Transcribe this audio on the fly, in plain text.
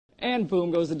and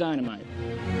boom goes the dynamite.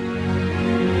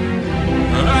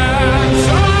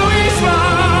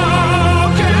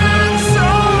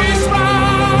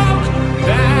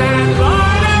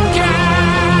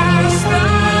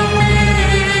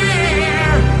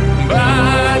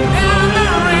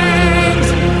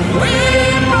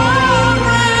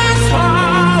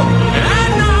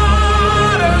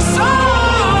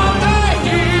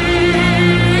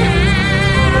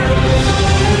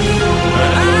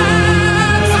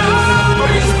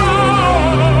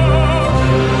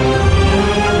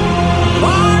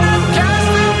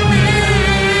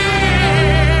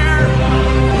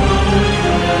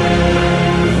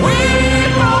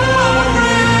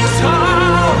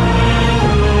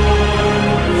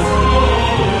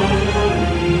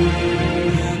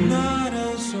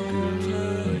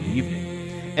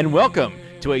 And welcome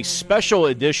to a special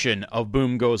edition of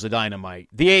Boom Goes the Dynamite,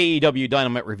 the AEW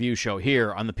Dynamite review show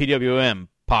here on the PWM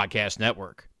Podcast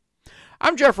Network.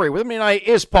 I'm Jeffrey. With me tonight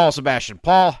is Paul Sebastian.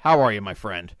 Paul, how are you, my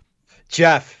friend?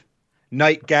 Jeff,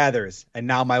 night gathers, and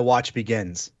now my watch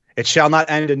begins. It shall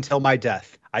not end until my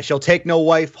death. I shall take no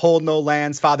wife, hold no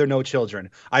lands, father no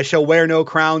children. I shall wear no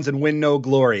crowns and win no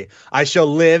glory. I shall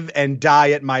live and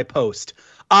die at my post.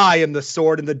 I am the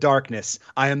sword in the darkness.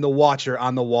 I am the watcher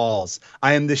on the walls.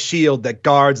 I am the shield that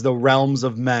guards the realms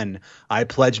of men. I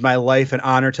pledge my life and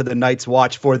honor to the Night's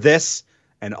Watch for this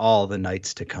and all the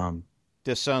nights to come.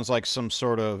 This sounds like some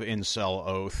sort of incel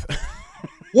oath.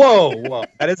 Whoa.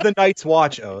 That is the Night's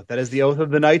Watch oath. That is the oath of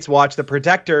the Night's Watch, the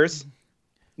protectors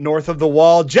north of the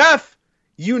wall. Jeff,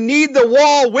 you need the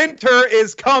wall. Winter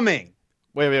is coming.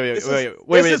 Wait. This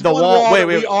is The one wall that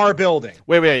we are building.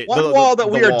 Wait. One wall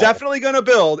that we are definitely going to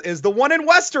build is the one in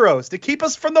Westeros to keep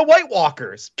us from the White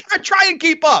Walkers. Try and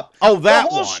keep up. Oh, that the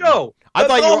whole one. show. I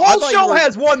thought the whole show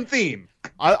has one theme.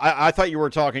 I thought you were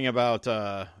talking about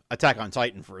Attack on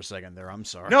Titan for a second there. I'm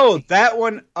sorry. No, that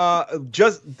one,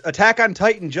 just Attack on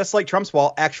Titan, just like Trump's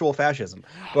wall, actual fascism.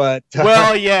 But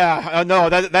well, yeah, no,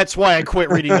 that's why I quit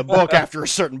reading the book after a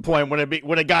certain point when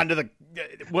it got into the.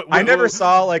 I never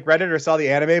saw like Reddit or saw the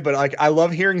anime, but like I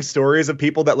love hearing stories of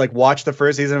people that like watched the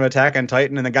first season of Attack on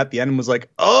Titan and then got the end and was like,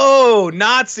 "Oh,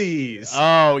 Nazis!"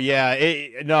 Oh yeah,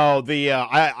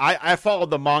 I followed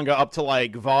the manga up to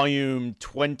like volume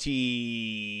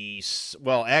 20.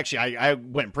 Well, actually, I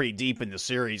went pretty deep in the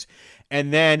series,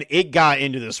 and then it got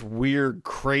into this weird,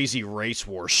 crazy race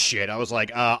war shit. I was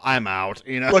like, I'm out.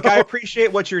 You know, look, I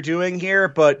appreciate what you're doing here,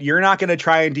 but you're not going to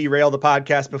try and derail the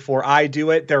podcast before I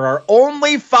do it. There are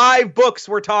only 5 books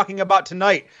we're talking about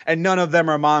tonight, and none of them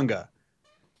are manga.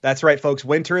 That's right, folks.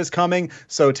 Winter is coming.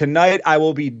 So tonight I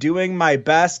will be doing my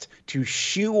best to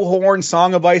shoehorn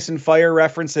Song of Ice and Fire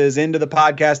references into the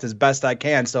podcast as best I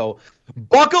can. So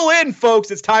buckle in,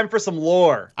 folks. It's time for some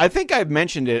lore. I think I've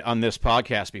mentioned it on this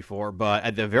podcast before, but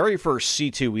at the very first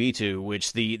C2E2,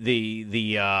 which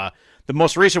the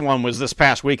most recent one was this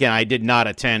past weekend, I did not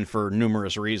attend for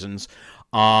numerous reasons.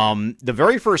 The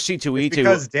very first C2E2... It's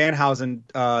because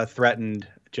Danhausen threatened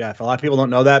Jeff. A lot of people don't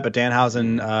know that, but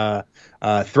Danhausen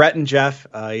threatened Jeff.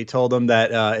 He told him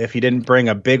that if he didn't bring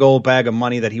a big old bag of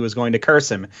money that he was going to curse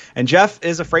him. And Jeff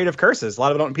is afraid of curses. A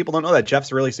lot of people don't know that.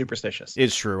 Jeff's really superstitious.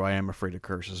 It's true. I am afraid of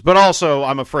curses. But also,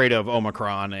 I'm afraid of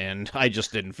Omicron, and I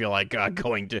just didn't feel like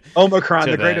going to... Omicron,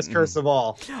 to the greatest curse of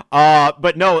all.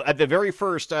 But no, at the very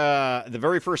first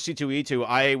C2E2,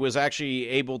 I was actually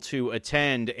able to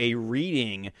attend a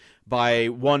reading by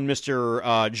one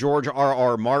Mr. George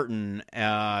R.R. Martin.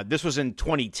 This was in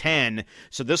 2010,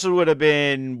 so this would have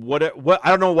been what I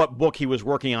don't know what book he was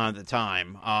working on at the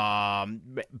time.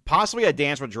 Possibly A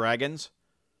Dance with Dragons,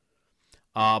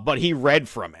 but he read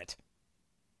from it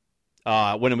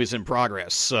when it was in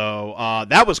progress. So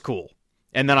that was cool.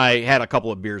 And then I had a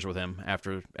couple of beers with him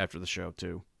after the show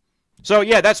too. So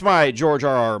yeah, that's my George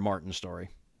R.R. Martin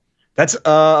story. That's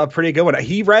a pretty good one.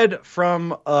 He read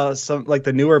from some like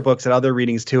the newer books and other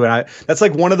readings too, and that's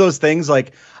like one of those things.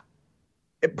 Like,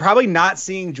 probably not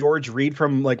seeing George read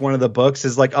from like one of the books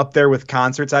is like up there with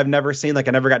concerts I've never seen. Like,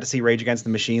 I never got to see Rage Against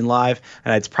the Machine live,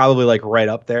 and it's probably like right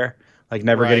up there. Like,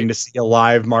 never getting to see a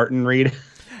live Martin read.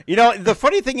 You know, the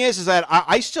funny thing is that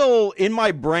I still, in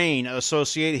my brain,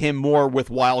 associate him more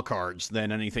with wild cards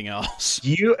than anything else.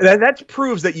 That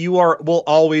proves that you will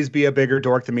always be a bigger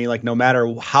dork than me. Like, no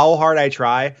matter how hard I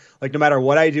try, like, no matter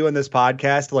what I do in this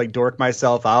podcast to like dork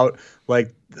myself out,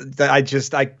 like,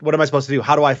 what am I supposed to do?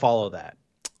 How do I follow that?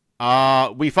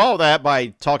 We follow that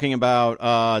by talking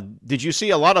about, did you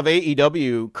see a lot of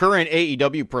current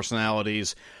AEW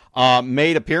personalities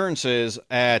made appearances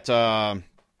at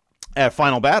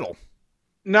Final Battle?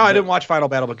 No, I didn't watch Final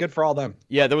Battle, but good for all them.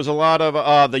 Yeah, there was a lot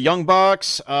of the Young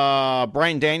Bucks,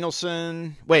 Bryan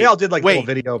Danielson. Wait, They all did like little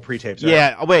video pre-tapes. Right?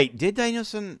 Yeah, wait, did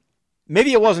Danielson?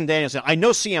 Maybe it wasn't Danielson. I know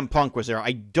CM Punk was there.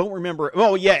 I don't remember.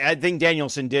 Oh, yeah, I think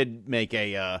Danielson did make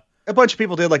a bunch of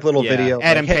people did like little video.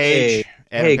 Adam like, Page.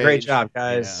 Hey, great job,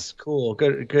 guys. Yeah. Cool.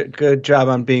 Good job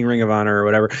on being Ring of Honor or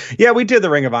whatever. Yeah, we did the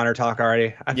Ring of Honor talk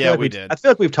already. We did. I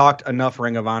feel like we've talked enough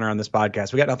Ring of Honor on this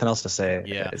podcast. We got nothing else to say.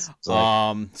 Yeah.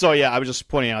 So yeah, I was just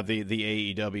pointing out the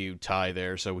AEW tie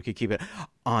there so we could keep it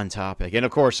on topic. And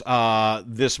of course,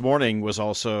 this morning was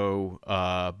also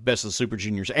Best of the Super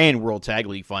Juniors and World Tag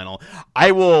League final.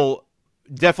 I will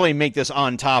definitely make this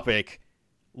on topic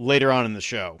later on in the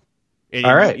show.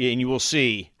 All right. And you will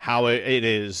see how it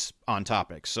is on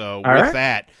topic. So with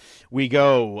that, we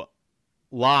go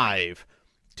live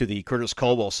to the Curtis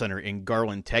Caldwell Center in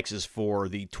Garland, Texas for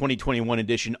the 2021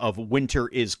 edition of Winter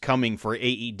is Coming for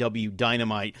AEW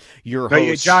Dynamite. Your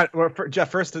host. John, Jeff,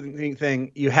 first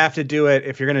thing, you have to do it.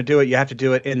 If you're going to do it, you have to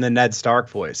do it in the Ned Stark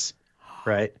voice,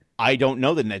 right? I don't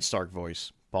know the Ned Stark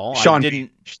voice, Paul. Sean Bean.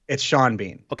 It's Sean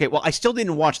Bean. Okay, well, I still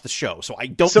didn't watch the show, so I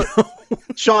don't know.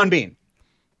 Sean Bean.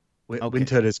 Okay.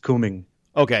 Winter is coming.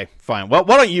 Okay, fine. Well,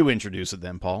 why don't you introduce it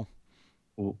then, Paul?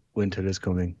 Winter is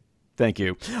coming. Thank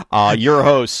you. Your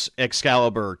hosts,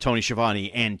 Excalibur, Tony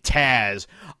Schiavone, and Taz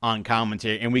on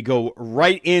commentary. And we go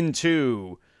right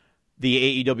into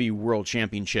the AEW World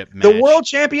Championship match. The World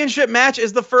Championship match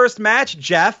is the first match,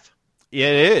 Jeff.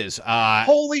 It is.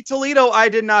 Holy Toledo, I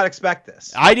did not expect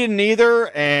this. I didn't either,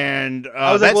 and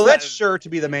I was like, well, that's sure to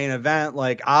be the main event.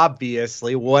 Like,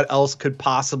 obviously, what else could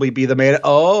possibly be the main?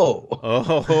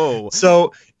 Oh.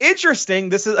 So, interesting.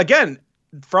 This is, again,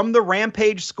 from the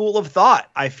Rampage school of thought.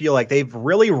 I feel like they've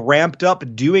really ramped up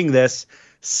doing this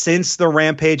since the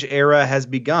Rampage era has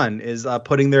begun, is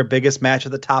putting their biggest match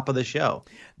at the top of the show.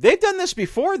 They've done this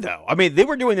before, though. I mean, they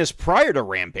were doing this prior to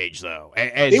Rampage, though.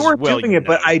 They were doing it,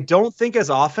 but I don't think as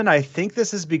often. I think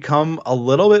this has become a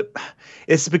little bit.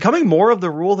 It's becoming more of the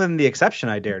rule than the exception,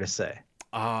 I dare to say.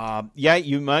 Yeah,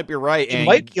 you might be right. It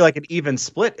might be like an even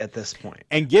split at this point.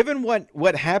 And given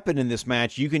what happened in this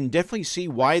match, you can definitely see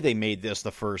why they made this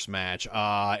the first match.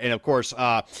 And of course,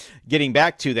 getting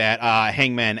back to that,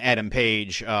 Hangman Adam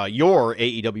Page, your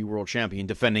AEW World Champion,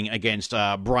 defending against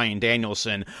Bryan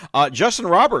Danielson. Justin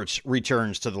Roberts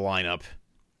returns to the lineup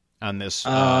on this.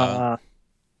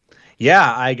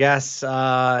 Yeah, I guess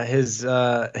his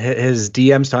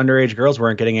DMs to underage girls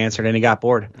weren't getting answered, and he got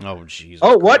bored. Oh, jeez.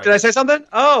 Oh, what? Did I say something?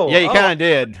 Oh, yeah, you kind of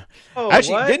did. Oh,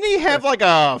 actually, what? Didn't he have like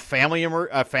a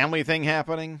family thing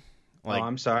happening? Like,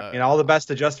 I'm sorry. All the best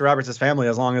to Justin Roberts' family,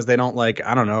 as long as they don't, like,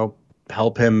 I don't know,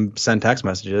 help him send text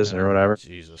messages or whatever.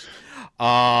 Jesus.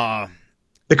 The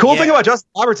cool thing about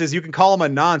Justin Roberts is you can call him a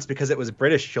nonce because it was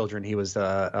British children he was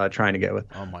trying to get with.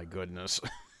 Oh my goodness.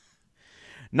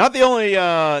 Not the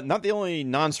only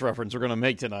nonce reference we're going to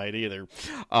make tonight either.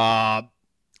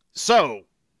 So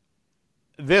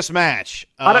this match,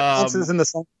 a lot of nonces in the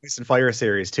Sun, Ice and Fire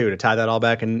series too, to tie that all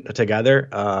back in together.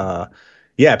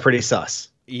 Yeah, pretty sus.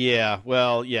 Yeah,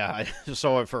 well, yeah,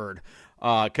 so I've heard.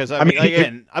 Because I mean,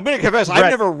 again, I'm going to confess,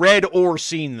 I've never read or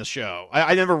seen the show.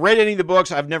 I never read any of the books.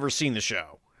 I've never seen the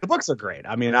show. The books are great.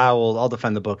 I mean, I'll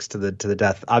defend the books to the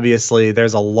death. Obviously,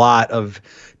 there's a lot of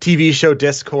TV show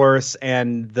discourse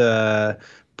and the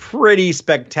pretty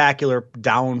spectacular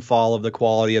downfall of the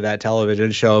quality of that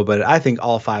television show, but I think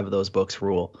all 5 of those books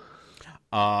rule.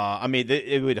 I mean,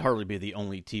 it would hardly be the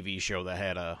only TV show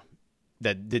that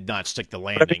did not stick the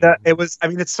landing.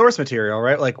 It's source material,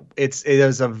 right? Like it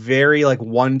was a very like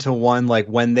 1-to-1, like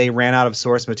when they ran out of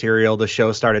source material, the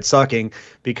show started sucking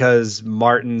because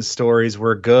Martin's stories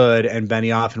were good and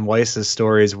Benioff and Weiss's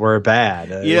stories were bad.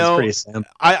 It's pretty simple.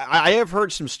 I have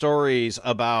heard some stories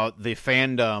about the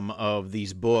fandom of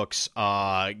these books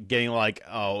getting like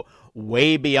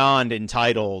way beyond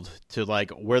entitled to like,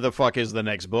 where the fuck is the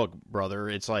next book, brother?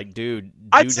 It's like, dude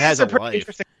has a life.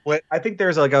 Interesting split. I think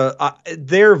there's like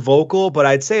they're vocal, but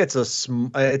I'd say it's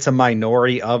a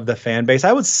minority of the fan base.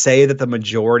 I would say that the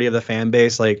majority of the fan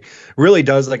base like really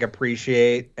does like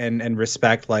appreciate and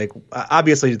respect, like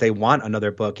obviously they want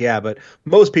another book, yeah, but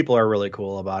most people are really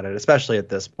cool about it, especially at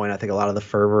this point. I think a lot of the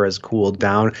fervor has cooled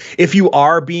down. If you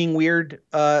are being weird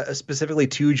specifically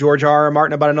to George R.R.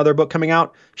 Martin about another book coming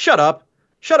out, shut up,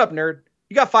 nerd.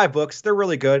 You got 5 books. They're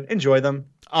really good. Enjoy them.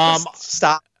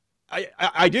 Stop.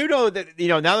 I do know that,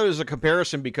 now there's a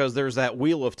comparison because there's that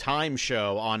Wheel of Time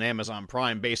show on Amazon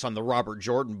Prime based on the Robert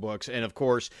Jordan books. And of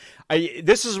course,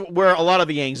 this is where a lot of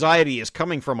the anxiety is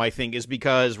coming from, I think, is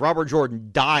because Robert Jordan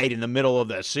died in the middle of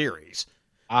that series.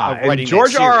 of And writing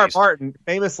George that R. R. series. Martin,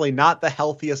 famously not the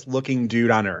healthiest looking dude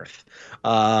on earth.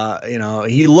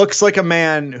 He looks like a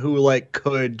man who like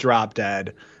could drop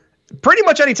dead pretty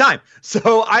much any time.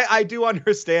 So I do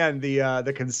understand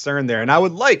the concern there, and I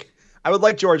would like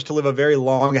George to live a very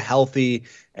long, healthy,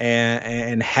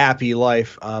 and happy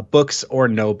life, books or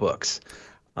no books.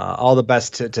 All the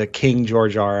best to King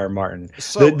George R. R. Martin,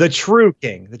 So- the true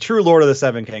king, the true Lord of the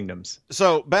Seven Kingdoms.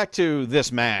 So back to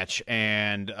this match,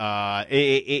 and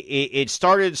it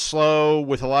started slow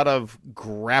with a lot of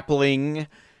grappling.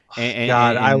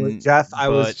 God, I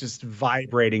was just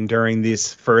vibrating during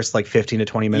these first like 15 to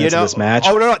 20 minutes of this match.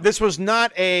 Oh no, this was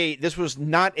not a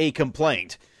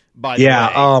complaint. By the way.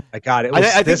 Oh my God, it was. I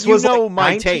think this you was know like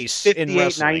my taste in 1958,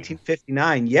 wrestling.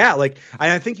 1959. Yeah, like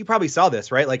I think you probably saw this,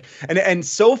 right? Like, and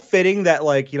so fitting that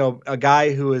like a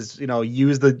guy who has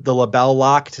used the LaBelle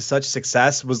lock to such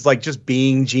success was like just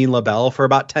being Gene LaBelle for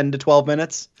about 10 to 12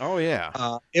 minutes. Oh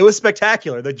yeah. It was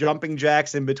spectacular. The jumping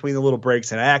jacks in between the little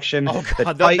breaks in action. Oh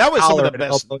God, the that was some of the collar and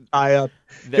best. elbow tie-up.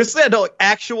 Just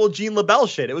actual Gene LaBelle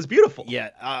shit. It was beautiful. Yeah,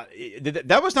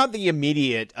 that was not the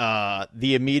immediate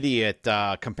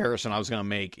comparison I was going to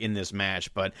make in this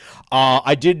match, but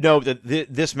I did know that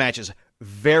this match is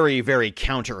very, very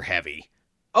counter heavy.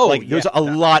 Oh, like there's a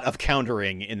lot of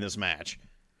countering in this match.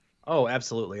 Oh,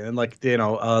 absolutely. And like,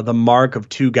 the mark of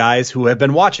two guys who have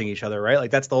been watching each other, right?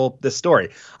 Like that's this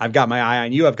story. I've got my eye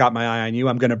on you. I've got my eye on you.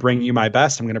 I'm going to bring you my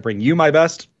best. I'm going to bring you my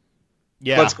best.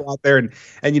 Yeah. Let's go out there and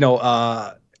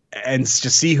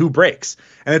just see who breaks.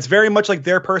 And it's very much like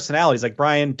their personalities. Like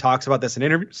Brian talks about this in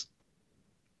interviews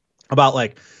about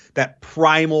like that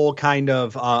primal kind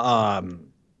of,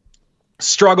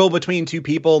 struggle between two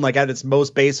people, and like at its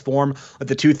most base form, like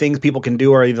the two things people can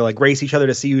do are either like race each other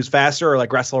to see who's faster or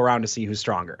like wrestle around to see who's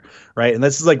stronger, right? And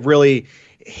this is like really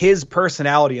his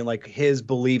personality and like his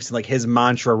beliefs and like his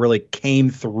mantra really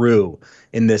came through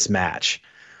in this match.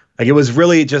 Like it was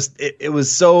really just it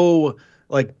was so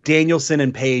like Danielson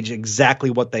and Page exactly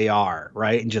what they are,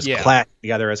 right? And just clash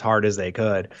together as hard as they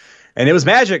could. And it was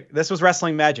magic. This was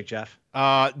wrestling magic, Jeff.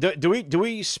 Do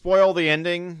we spoil the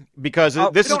ending because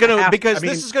this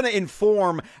is gonna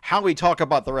inform how we talk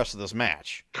about the rest of this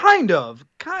match? Kind of.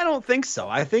 I don't think so.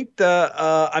 I think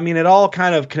it all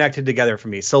kind of connected together for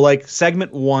me. So like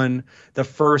segment 1, the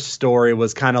first story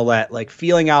was kind of like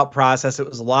feeling out process. It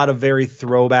was a lot of very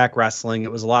throwback wrestling.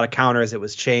 It was a lot of counters. It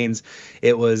was chains.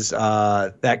 It was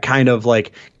that kind of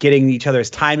like getting each other's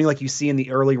timing, like you see in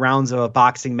the early rounds of a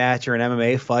boxing match or an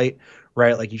MMA fight.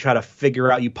 Right, like you try to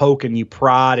figure out, you poke and you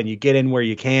prod and you get in where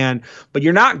you can, but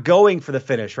you're not going for the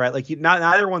finish, right? Like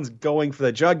neither one's going for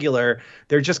the jugular.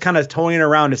 They're just kind of toying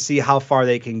around to see how far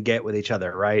they can get with each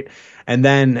other, right? And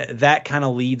then that kind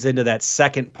of leads into that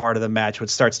second part of the match, which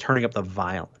starts turning up the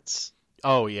violence.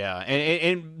 Oh yeah,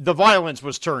 and the violence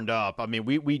was turned up. I mean,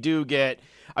 we do get.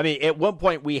 I mean, at one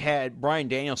point we had Bryan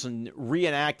Danielson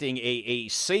reenacting a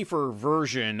safer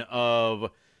version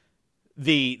of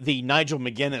the Nigel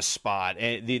McGuinness spot,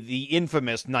 and the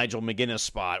infamous Nigel McGuinness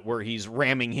spot where he's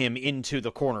ramming him into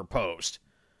the corner post.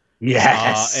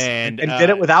 Yes, and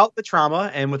did it without the trauma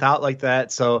and without like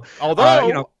that. So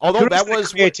although that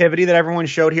was creativity that everyone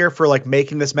showed here for like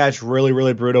making this match really,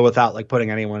 really brutal without like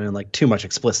putting anyone in like too much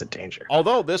explicit danger.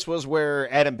 Although this was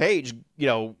where Adam Page,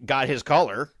 got his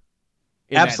color.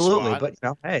 Absolutely, but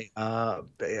hey,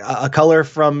 a color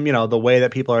from the way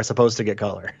that people are supposed to get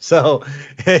color, so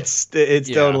it's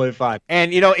totally fine.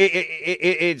 And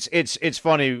it's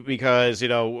funny because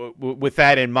with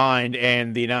that in mind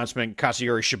and the announcement,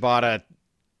 Katsuyori Shibata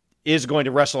is going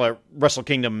to wrestle at Wrestle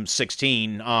Kingdom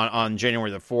 16 on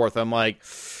January the 4th. I'm like,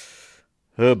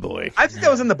 oh boy. I think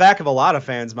that was in the back of a lot of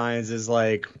fans' minds is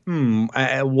like,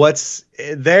 what's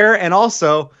there? And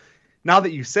also, now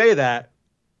that you say that,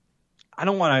 I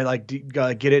don't want to like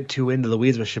get it too into the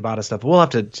weeds with Shibata stuff. We'll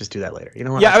have to just do that later. You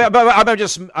know what? Yeah, I'm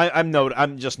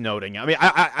just noting. I mean,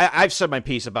 I've said my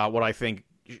piece about what I think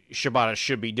Shibata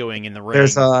should be doing in the ring.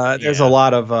 There's a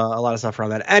lot of stuff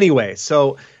around that. Anyway,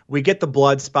 so we get the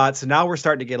blood spots. So now we're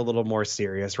starting to get a little more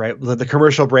serious, right? The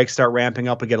commercial breaks start ramping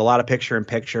up. We get a lot of picture in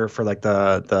picture for like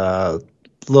the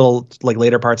little like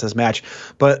later parts of this match.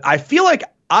 But I feel like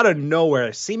out of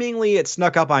nowhere, seemingly it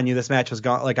snuck up on you. This match was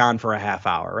on for a half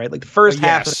hour, right? Like the first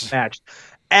half of the match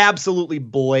absolutely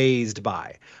blazed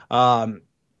by.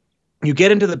 You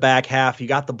get into the back half, you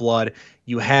got the blood,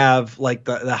 you have like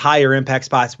the higher impact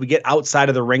spots. We get outside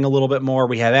of the ring a little bit more.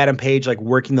 We have Adam Page like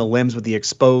working the limbs with the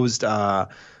exposed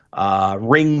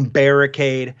ring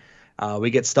barricade. We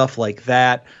get stuff like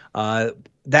that.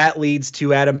 That leads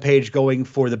to Adam Page going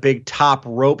for the big top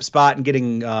rope spot and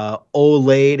getting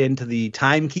Olayed into the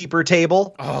timekeeper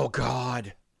table. Oh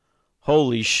God.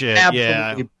 Holy shit!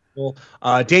 Absolutely brutal.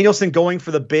 Danielson going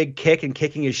for the big kick and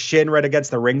kicking his shin right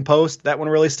against the ring post. That one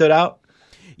really stood out.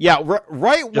 Yeah,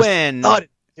 right when the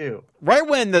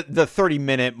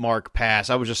 30-minute mark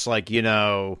passed, I was just like,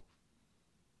 they're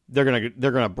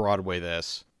gonna Broadway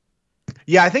this.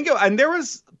 Yeah, I think, and there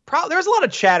was a lot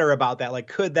of chatter about that. Like,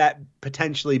 could that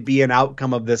potentially be an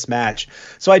outcome of this match?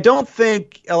 So I don't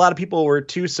think a lot of people were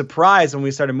too surprised when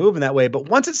we started moving that way. But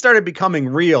once it started becoming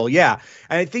real, yeah,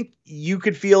 and I think you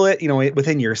could feel it,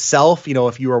 within yourself.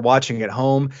 If you were watching at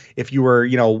home, if you were,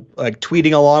 like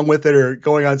tweeting along with it or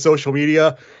going on social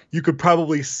media, you could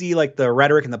probably see like the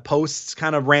rhetoric and the posts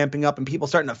kind of ramping up and people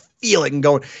starting to feel it and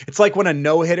going. It's like when a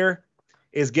no-hitter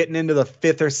is getting into the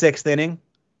 5th or 6th inning.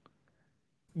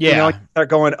 Yeah. You start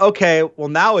going, okay, well,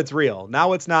 now it's real.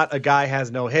 Now it's not a guy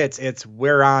has no hits. It's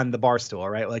we're on the bar stool,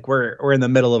 right? Like we're in the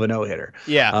middle of a no-hitter.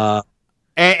 Yeah.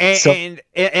 And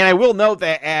I will note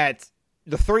that at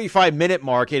the 35-minute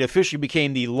mark, it officially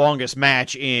became the longest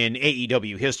match in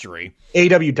AEW history.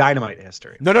 AEW Dynamite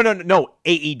history. No.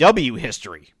 AEW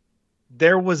history.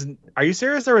 Are you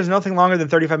serious? There was nothing longer than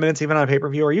 35 minutes even on a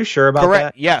pay-per-view? Are you sure about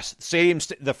Correct. that? Yes.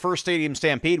 The first Stadium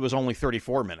Stampede was only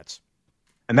 34 minutes.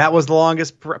 And that was the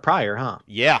longest prior, huh?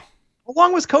 Yeah. How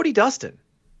long was Cody Dustin?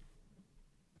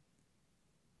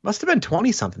 Must have been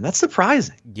 20-something. That's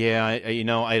surprising. Yeah,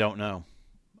 I don't know.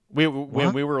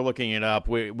 When we were looking it up,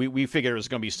 we figured it was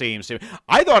going to be Stadium Stampede.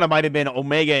 I thought it might have been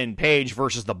Omega and Page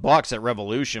versus the Bucks at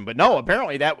Revolution, but no,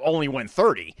 apparently that only went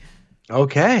 30.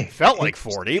 Okay. Felt like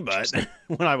 40, but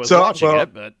when I was watching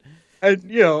it, but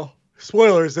and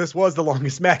spoilers, this was the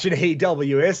longest match in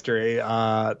AEW history.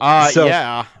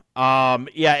 Yeah.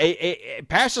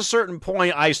 Past a certain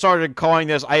point, I started calling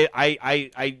this.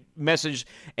 I messaged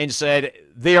and said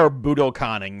they are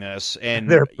Budokaning this, and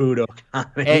they're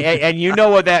Budokaning, and you know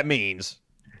what that means.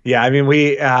 Yeah, I mean,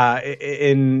 we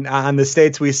on the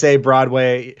States we say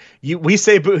Broadway. You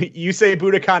say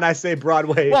Budokan, I say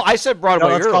Broadway. Well, I said Broadway.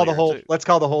 Let's earlier, call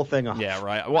the whole thing off. Yeah,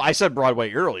 right. Well, I said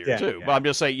Broadway earlier too, yeah. but I'm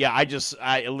just saying. Yeah, I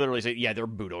literally say they're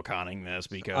Budokaning this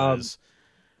because.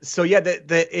 So yeah,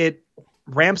 it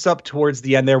ramps up towards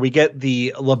the end there. We get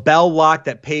the LaBelle lock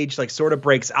that Paige like sort of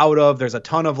breaks out of. There's a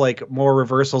ton of like more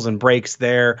reversals and breaks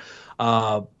there.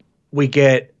 We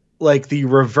get like the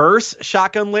reverse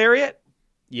shotgun lariat.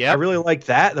 Yeah, I really like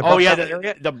that. The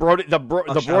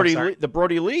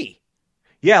Brody Lee.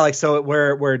 Yeah, like so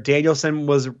where Danielson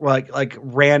was like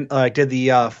ran did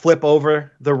the flip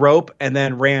over the rope and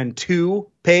then ran to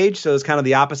Paige, so it's kind of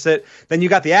the opposite. Then you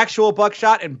got the actual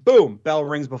buckshot and boom, bell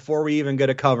rings before we even get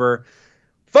a cover.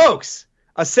 Folks,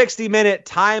 a 60-minute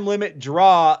time limit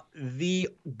draw, the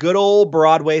good old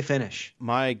Broadway finish.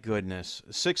 My goodness,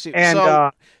 60.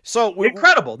 And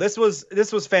incredible. This was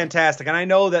fantastic. And I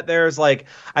know that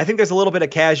I think there's a little bit of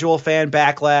casual fan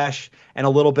backlash and a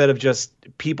little bit of just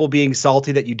people being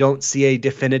salty that you don't see a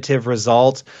definitive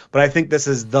result. But I think this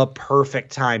is the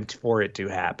perfect time for it to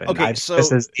happen. Okay, this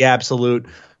is the absolute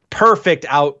perfect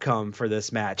outcome for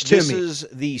this match. This is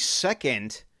the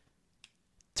second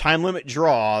time limit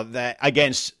draw that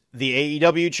against the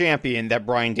AEW champion that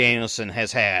Bryan Danielson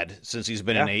has had since he's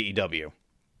been in AEW.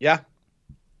 Yeah.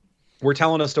 We're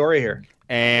telling a story here.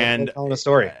 And we're telling a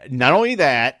story. Not only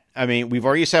that, I mean, we've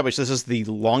already established this is the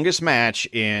longest match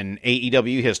in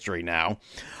AEW history now.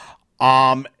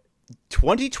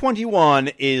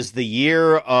 2021 is the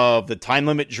year of the time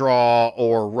limit draw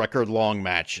or record long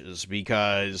matches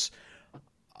because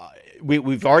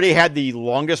we've already had the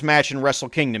longest match in Wrestle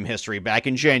Kingdom history back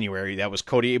in January. That was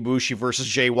Kota Ibushi versus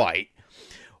Jay White.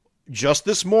 Just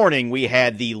this morning, we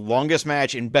had the longest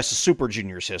match in Best of Super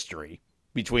Juniors history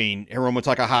between Hiromu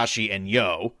Takahashi and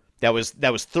Yo. That was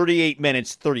 38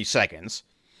 minutes, 30 seconds.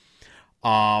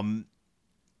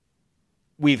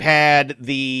 We've had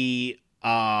the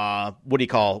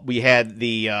we had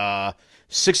the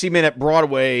 60-minute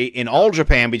Broadway in All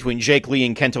Japan between Jake Lee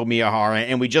and Kento Miyahara,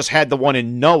 and we just had the one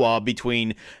in Noah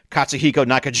between Katsuhiko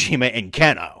Nakajima and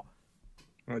Keno.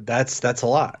 That's a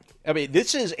lot. I mean,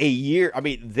 this is a year. I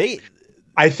mean, this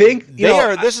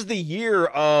is the year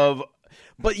of.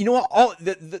 But you know what? All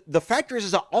the factor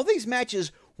is that all these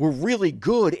matches were really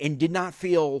good and did not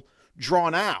feel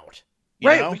drawn out.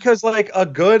 Right, because like a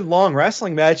good long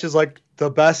wrestling match is like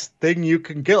the best thing you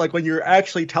can get. Like when you're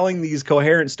actually telling these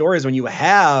coherent stories, when you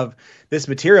have this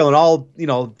material and all,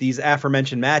 these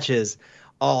aforementioned matches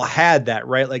all had that,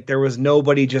 right? Like there was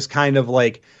nobody just kind of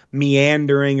like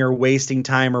meandering or wasting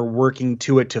time or working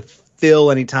to it to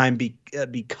fill any time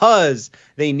because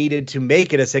they needed to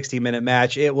make it a 60-minute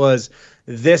match. It was,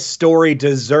 this story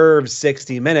deserves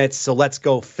 60 minutes, so let's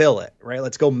go fill it, right?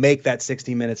 Let's go make that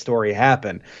 60-minute story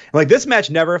happen. And like, this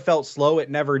match never felt slow. It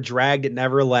never dragged. It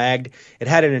never lagged. It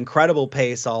had an incredible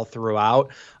pace all throughout.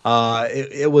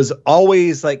 It was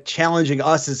always like challenging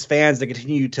us as fans to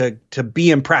continue to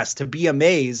be impressed, to be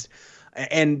amazed,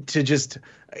 and to just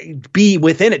be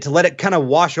within it, to let it kind of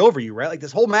wash over you, right? Like,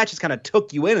 this whole match just kind of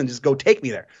took you in and just go, take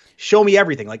me there. Show me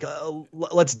everything. Like,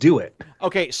 let's do it.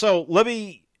 Okay, so let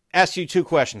me ask you 2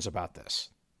 questions about this.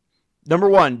 Number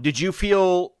 1, did you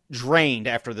feel drained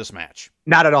after this match?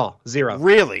 Not at all. 0.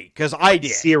 Really? Because I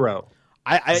did. 0.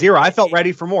 0. I felt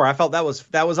ready for more. I felt that was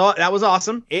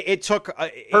awesome. It took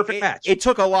perfect match. It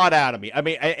took a lot out of me. I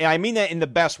mean, I mean that in the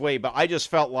best way, but I just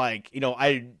felt like,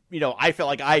 I felt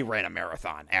like I ran a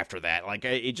marathon after that. Like,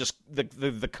 it just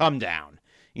the come down.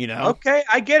 Okay,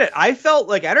 I get it. I felt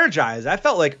like energized. I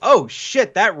felt like, oh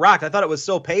shit, that rocked. I thought it was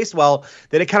so paced well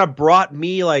that it kind of brought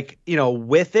me like,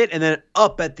 with it, and then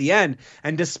up at the end.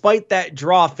 And despite that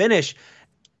draw finish,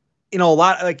 a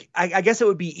lot, like, I guess it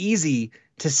would be easy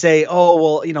to say,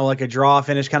 oh, well, like a draw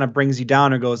finish kind of brings you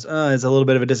down or goes, it's a little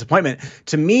bit of a disappointment.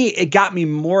 To me, it got me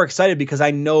more excited because I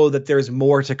know that there's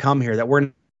more to come here, that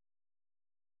we're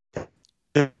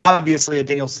obviously a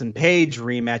Danielson Page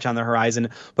rematch on the horizon,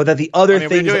 but that the other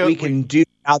things that we can do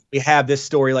now that we have this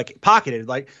story like pocketed,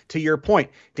 like to your point,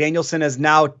 Danielson has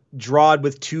now drawed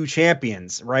with 2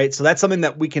 champions, right? So that's something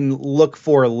that we can look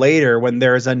for later when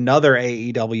there's another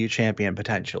AEW champion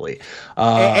potentially.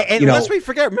 And lest we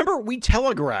forget, remember we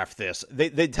telegraphed this.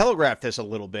 They telegraphed this a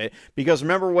little bit because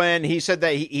remember when he said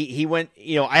that he went,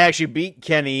 I actually beat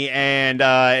Kenny and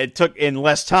it took in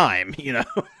less time,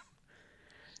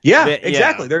 Yeah,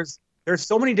 exactly. Yeah. There's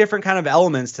so many different kind of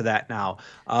elements to that now.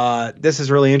 This is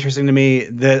really interesting to me.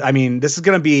 This is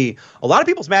going to be a lot of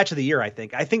people's match of the year, I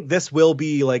think. I think this will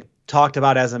be like talked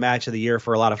about as a match of the year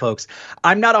for a lot of folks.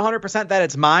 I'm not 100% that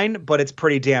it's mine, but it's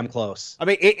pretty damn close. I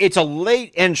mean, it's a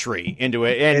late entry into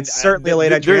it. And it's certainly a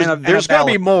late entry. There's going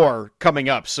to be more coming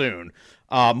up soon.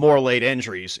 More late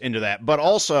entries into that, but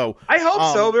also I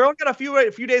hope so. We've only got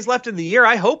a few days left in the year.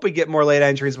 I hope we get more late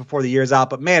entries before the year's out.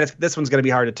 But man, this one's going to be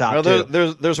hard to top.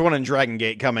 Well, there's one in Dragon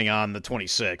Gate coming on the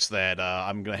 26th that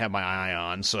I'm going to have my eye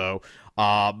on. So,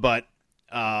 oh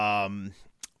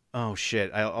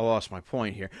shit, I lost my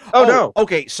point here. Oh no.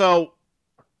 Okay, so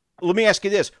let me ask you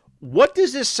this: what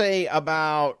does this say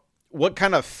about what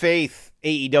kind of faith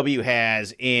AEW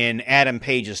has in Adam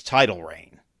Page's title reign?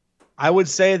 I would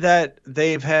say that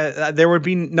there would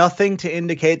be nothing to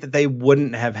indicate that they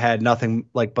wouldn't have had nothing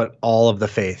but all of the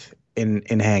faith in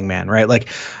Hangman, right? Like,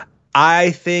 I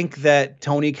think that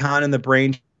Tony Khan and the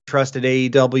brain trust at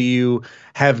AEW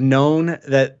have known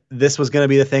that this was going to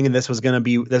be the thing and this was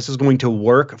going to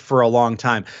work for a long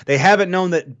time. They haven't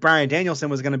known that Bryan Danielson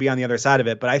was going to be on the other side of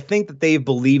it, but I think that they've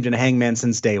believed in Hangman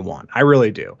since day one. I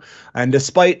really do. And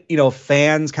despite,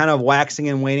 fans kind of waxing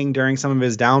and waning during some of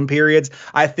his down periods,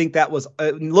 I think that was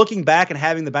looking back and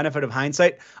having the benefit of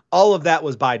hindsight, all of that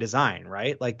was by design,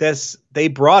 right? Like this, they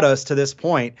brought us to this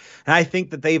point, and I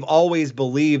think that they've always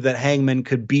believed that Hangman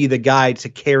could be the guy to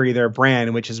carry their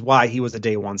brand, which is why he was a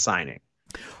day one signing.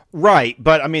 Right,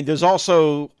 but I mean, there's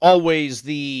also always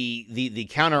the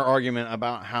counter argument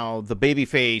about how the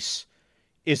babyface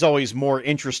is always more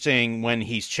interesting when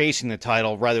he's chasing the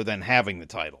title rather than having the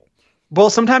title. Well,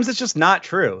 sometimes it's just not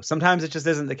true. Sometimes it just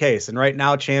isn't the case. And right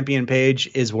now, Champion Page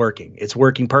is working. It's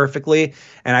working perfectly,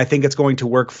 and I think it's going to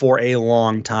work for a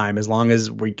long time as long as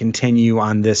we continue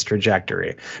on this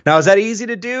trajectory. Now, is that easy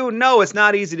to do? No, it's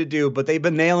not easy to do, but they've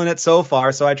been nailing it so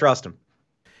far, so I trust them.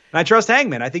 And I trust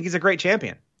Hangman. I think he's a great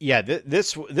champion. Yeah,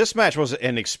 this match was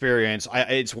an experience.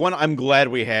 It's one I'm glad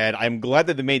we had. I'm glad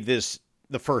that they made this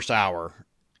the first hour.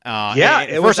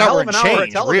 It was a hell of an hour of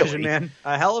television, really. Man.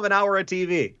 A hell of an hour of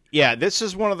TV. Yeah, this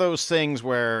is one of those things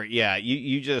where,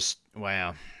 you just,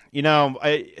 wow.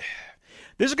 This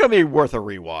is going to be worth a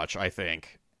rewatch, I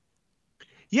think.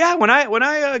 Yeah, when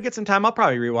I get some time, I'll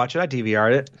probably rewatch it. I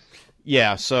DVR'd it.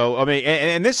 Yeah, so I mean,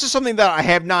 and this is something that I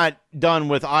have not done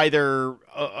with either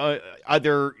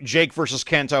Jake versus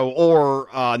Kento or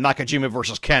Nakajima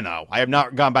versus Keno. I have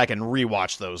not gone back and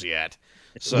rewatched those yet.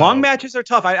 So. Long matches are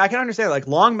tough. I can understand. Like,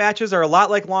 long matches are a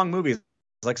lot like long movies.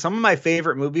 Like, some of my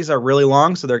favorite movies are really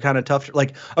long, so they're kind of tough.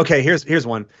 Like, okay, here's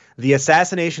one: The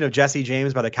Assassination of Jesse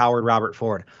James by the coward Robert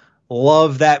Ford.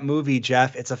 Love that movie,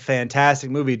 Jeff. It's a fantastic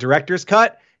movie. Director's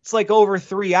cut. It's like over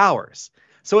 3 hours.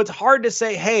 So it's hard to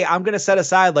say, hey, I'm going to set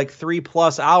aside like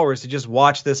 3+ hours to just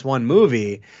watch this one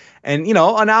movie. And, you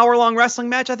know, an hour-long wrestling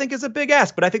match, I think, is a big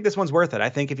ask, but I think this one's worth it. I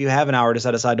think if you have an hour to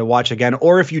set aside to watch again,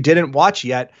 or if you didn't watch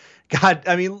yet, God,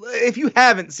 I mean, if you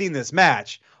haven't seen this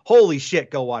match, holy shit,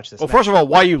 go watch this. Well, first of all,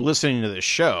 why are you listening to this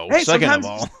show? Hey, Second of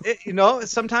all, you know,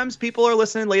 sometimes people are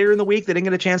listening later in the week. They didn't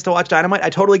get a chance to watch Dynamite. I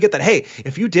totally get that. Hey,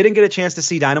 if you didn't get a chance to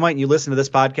see Dynamite and you listen to this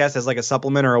podcast as like a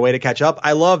supplement or a way to catch up,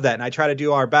 I love that. And I try to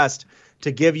do our best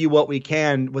to give you what we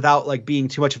can without like being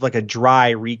too much of like a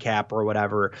dry recap or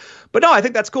whatever. But no, I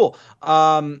think that's cool.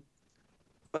 Yeah.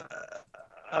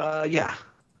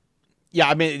 yeah,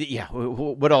 I mean, yeah.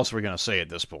 What else are we gonna say at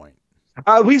this point?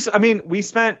 We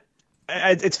spent.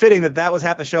 It's fitting that was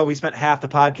half the show. We spent half the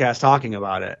podcast talking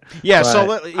about it. Yeah, but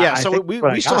so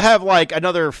we still have like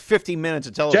another 50 minutes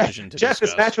of television to discuss.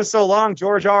 This match was so long.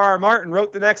 George R.R. Martin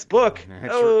wrote the next book.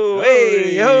 Hey.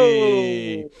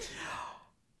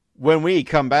 When we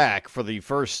come back for the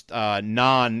first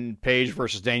non-Page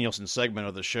versus Danielson segment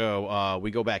of the show,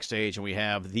 we go backstage and we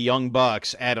have the Young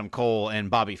Bucks, Adam Cole and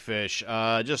Bobby Fish,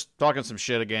 just talking some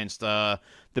shit against the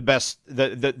best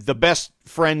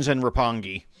friends in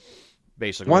Roppongi.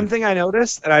 Basically. One thing I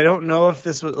noticed, and I don't know if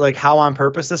this was like how on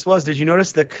purpose this was, did you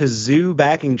notice the kazoo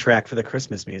backing track for the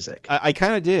Christmas music? I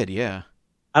kind of did, yeah.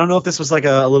 I don't know if this was like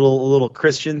a little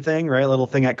Christian thing, right? A little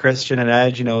thing at Christian and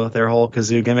Edge, you know, with their whole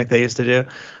kazoo gimmick they used to do. I'm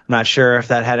not sure if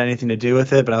that had anything to do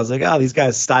with it, but I was like, oh, these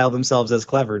guys style themselves as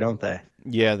clever, don't they?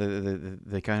 Yeah,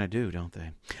 they kind of do, don't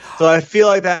they? So I feel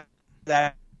like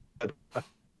that.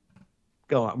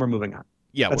 Go on, we're moving on.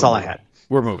 Yeah, that's all I had.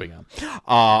 We're moving on.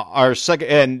 Our second,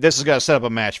 and this is going to set up a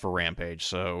match for Rampage,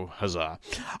 so huzzah.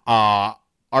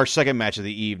 Our second match of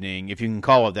the evening, if you can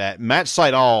call it that, Matt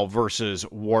Sydal versus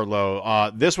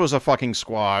Wardlow. This was a fucking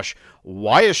squash.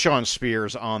 Why is Sean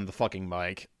Spears on the fucking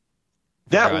mic?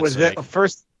 That was it.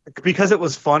 First, because it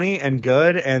was funny and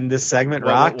good, and this segment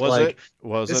rocked.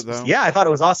 Was it though? Yeah, I thought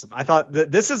it was awesome. I thought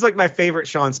this is like my favorite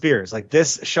Sean Spears. Like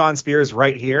this Sean Spears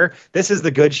right here. This is the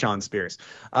good Sean Spears.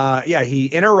 Yeah, he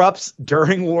interrupts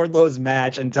during Wardlow's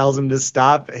match and tells him to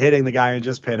stop hitting the guy and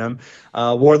just pin him.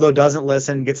 Wardlow doesn't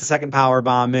listen, gets a second power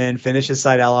bomb in, finishes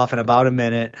Sydal off in about a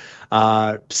minute.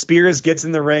 Spears gets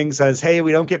in the ring, says, "Hey,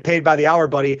 we don't get paid by the hour,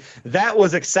 buddy. That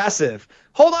was excessive.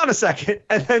 Hold on a second,"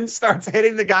 and then starts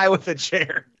hitting the guy with a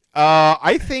chair.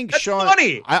 I think that's Sean.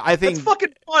 Funny. I think that's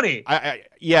fucking funny.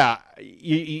 Yeah,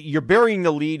 you're burying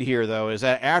the lead here, though. Is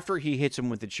that after he hits him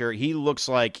with the chair, he looks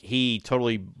like he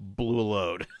totally blew a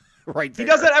load. Right there. He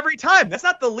does that every time. That's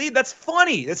not the lead. That's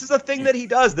funny. This is a thing that he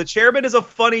does. The chairman is a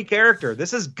funny character.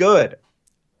 This is good.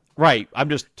 Right. I'm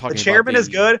just talking. The chairman is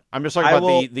good. I'm just talking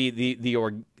about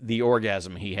the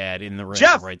orgasm he had in the ring.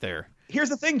 Jeff, right there. Here's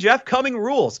the thing, Jeff. Coming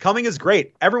rules. Coming is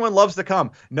great. Everyone loves to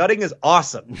come. Nutting is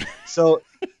awesome. So,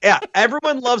 yeah,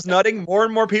 everyone loves nutting. More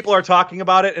and more people are talking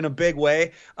about it in a big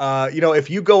way. You know, if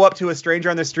you go up to a stranger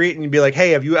on the street and you be like,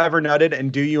 "Hey, have you ever nutted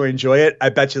and do you enjoy it?" I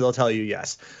bet you they'll tell you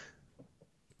yes.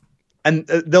 And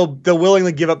they'll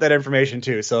willingly give up that information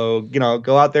too. So, you know,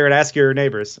 go out there and ask your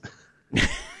neighbors.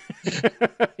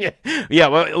 yeah.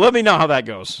 Well, let me know how that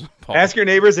goes, Paul. Ask your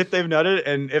neighbors if they've nutted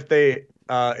and if they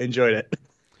enjoyed it.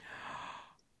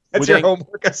 That's your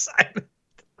homework assignment.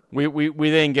 We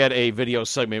then get a video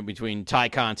segment between Ty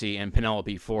Conti and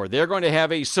Penelope Ford. They're going to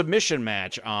have a submission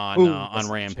match on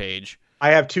Rampage. I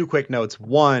have two quick notes.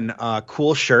 One,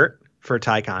 cool shirt for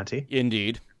Ty Conti.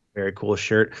 Indeed. Very cool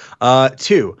shirt.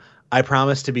 Two, I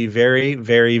promise to be very,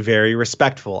 very, very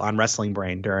respectful on Wrestling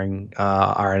Brain during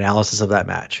our analysis of that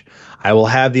match. I will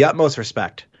have the utmost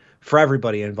respect for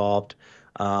everybody involved.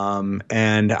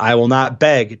 And I will not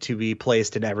beg to be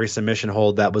placed in every submission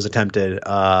hold that was attempted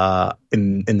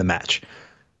in the match.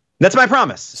 That's my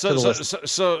promise.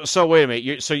 So wait a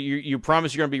minute. You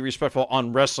promise you're going to be respectful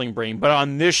on Wrestling Brain, but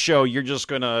on this show you're just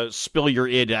going to spill your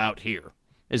id out here.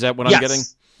 Is that what I'm getting?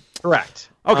 Correct.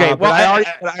 Okay. Well, I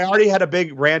already had a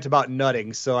big rant about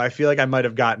nutting, so I feel like I might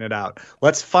have gotten it out.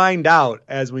 Let's find out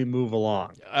as we move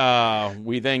along.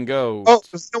 We then go. Oh,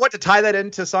 you know what? To tie that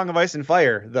into Song of Ice and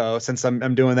Fire, though, since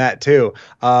I'm doing that too.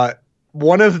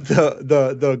 One of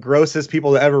the grossest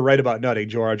people to ever write about nutting,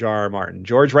 George R.R. Martin.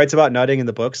 George writes about nutting in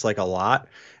the books like a lot,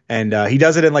 and he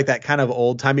does it in like that kind of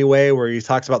old timey way where he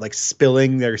talks about like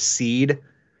spilling their seed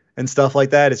and stuff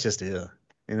like that. It's just, you know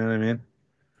what I mean?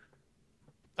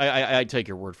 I take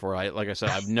your word for it. Like I said,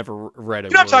 I've never read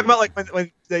it. You know what I'm talking about? Like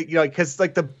when they, you know, because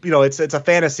like it's a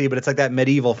fantasy, but it's like that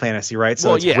medieval fantasy, right?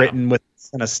 So it's written with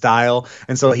in a style,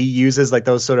 and so he uses like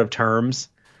those sort of terms,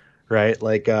 right?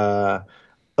 Like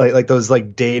those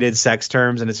like dated sex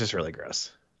terms, and it's just really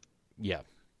gross. Yeah.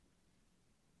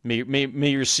 May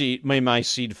my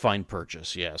seed find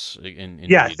purchase. Yes, Yeah,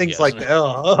 indeed, things yes. like that.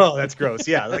 Oh, that's gross.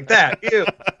 Yeah, like that. Ew.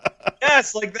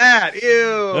 Yes, like that. Ew.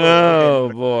 Oh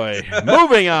Okay. boy.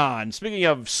 Moving on. Speaking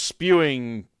of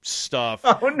spewing stuff,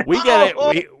 Oh, no. we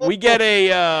get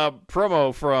a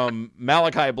promo from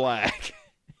Malachi Black.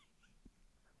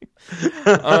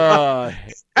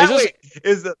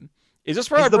 Is Is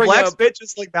this where I the bring black up? spit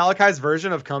just like Malachi's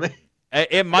version of coming?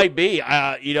 It might be.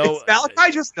 Is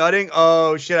Malachi just nutting?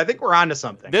 Oh shit! I think we're onto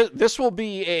something. This will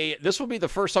be the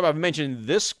first time I've mentioned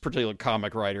this particular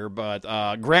comic writer, but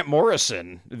Grant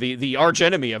Morrison, the arch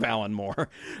enemy of Alan Moore,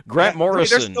 Grant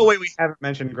Morrison. There's no way we haven't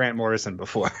mentioned Grant Morrison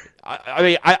before. I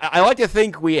mean, I like to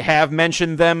think we have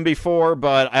mentioned them before,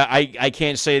 but I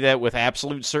can't say that with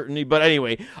absolute certainty. But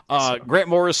anyway, Grant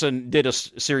Morrison did a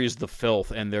series, The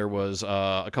Filth, and there was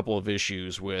a couple of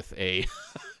issues with a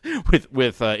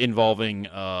with involving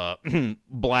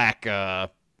black jizz.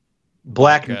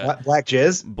 Black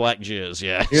jizz,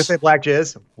 yeah. You say black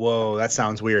jizz? Whoa, that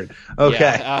sounds weird.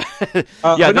 Okay.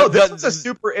 Yeah, this was a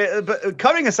super. But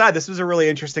cutting aside, this was a really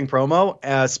interesting promo,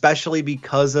 especially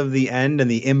because of the end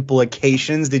and the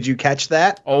implications. Did you catch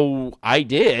that? Oh, I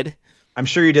did. I'm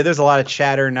sure you did. There's a lot of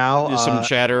chatter now. There's some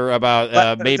chatter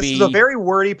about maybe. This is a very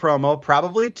wordy promo,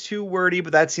 probably too wordy,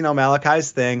 but that's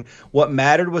Malachi's thing. What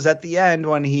mattered was at the end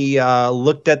when he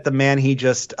looked at the man he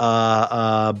just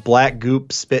black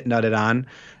goop spit nutted on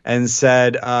and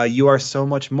said, "You are so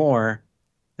much more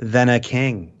than a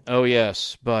king." Oh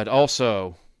yes, but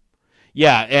also,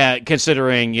 yeah,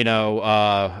 considering who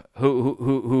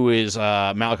is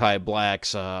Malachi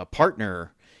Black's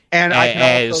partner. And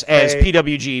as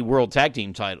PWG World Tag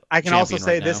Team title. I can also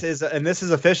say this is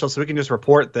official, so we can just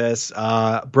report this.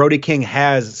 Brody King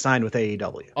has signed with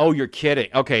AEW. Oh, you're kidding!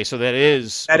 Okay, so that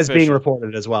is being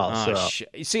reported as well.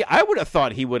 See, I would have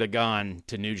thought he would have gone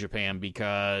to New Japan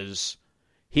because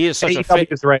he is such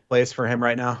AEW is the right place for him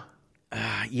right now.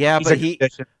 He's a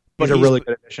really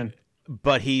good addition.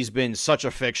 But he's been such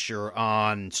a fixture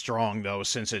on Strong though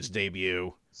since its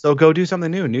debut. So go do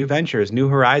something new ventures, new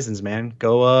horizons, man.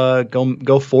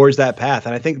 Go forge that path.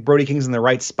 And I think Brody King's in the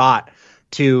right spot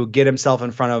to get himself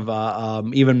in front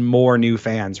of even more new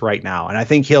fans right now. And I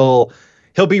think he'll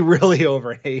be really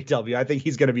over at AEW. I think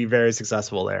he's going to be very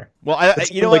successful there. Well,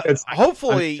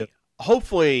 hopefully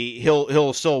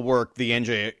he'll still work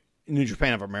the New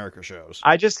Japan of America shows.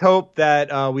 I just hope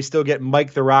that we still get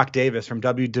Mike the Rock Davis from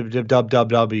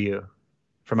WWW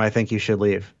from I Think You Should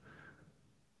Leave.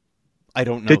 I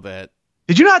don't know that.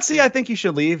 Did you not see I Think You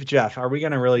Should Leave, Jeff? Are we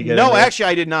going to really get No, actually,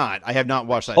 I did not. I have not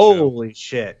watched that show. Holy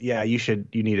shit. Yeah, you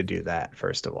need to do that,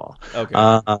 first of all. Okay.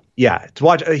 To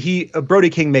watch, Brody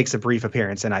King makes a brief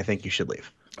appearance, and I Think You Should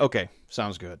Leave. Okay,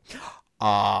 sounds good.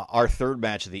 Our third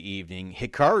match of the evening,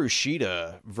 Hikaru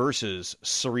Shida versus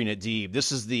Serena Deeb.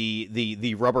 This is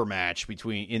the rubber match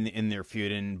between in their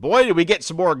feud, and boy, did we get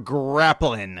some more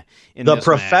grappling in the this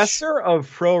professor match. Of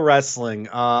pro wrestling.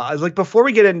 Before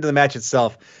we get into the match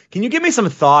itself, can you give me some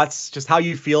thoughts, just how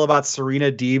you feel about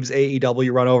Serena Deeb's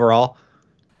AEW run overall?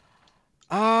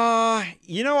 I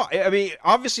mean,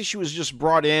 obviously she was just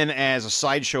brought in as a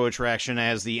sideshow attraction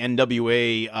as the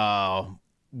NWA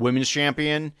women's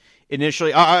champion.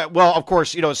 Initially, well, of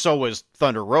course, so was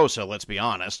Thunder Rosa. Let's be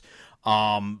honest.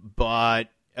 But I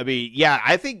mean, yeah,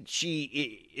 I think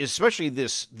she, especially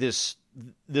this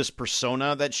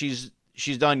persona that she's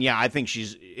done. Yeah, I think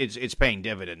it's paying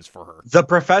dividends for her. The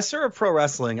professor of pro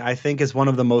wrestling, I think, is one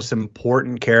of the most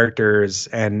important characters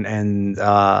and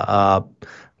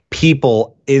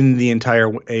people in the entire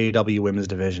AEW women's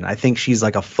division. I think she's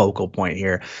like a focal point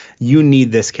here. You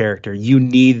need this character. You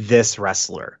need this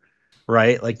wrestler.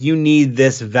 Right? Like you need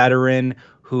this veteran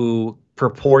who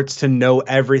purports to know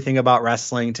everything about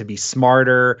wrestling, to be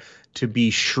smarter, to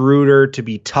be shrewder, to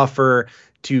be tougher,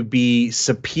 to be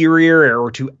superior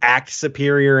or to act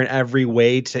superior in every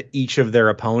way to each of their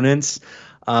opponents.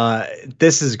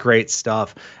 This is great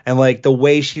stuff. And like the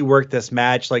way she worked this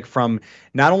match, like from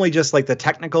not only just like the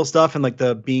technical stuff and like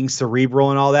the being cerebral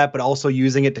and all that, but also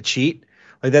using it to cheat.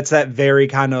 Like that's that very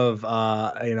kind of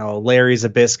Larry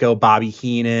Zbyszko, Bobby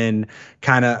Heenan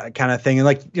kind of thing, and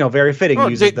like very fitting.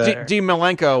 Dean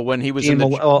Malenko when he was in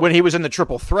the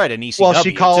triple threat in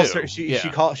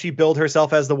ECW. Well, she billed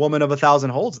herself as the woman of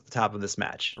 1,000 holds at the top of this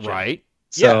match, right?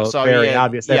 So very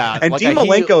obvious there. Yeah, and like Dean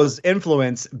Malenko's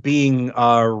influence being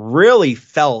really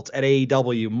felt at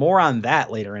AEW. More on that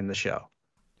later in the show.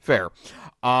 Fair.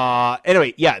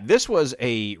 Anyway, yeah, this was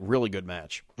a really good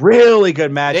match. Really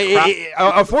good match.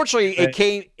 Unfortunately,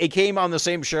 it came on the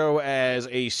same show as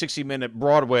a 60-minute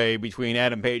Broadway between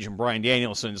Adam Page and Bryan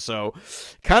Danielson, so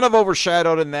kind of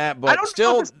overshadowed in that. But I don't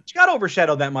still, know if it got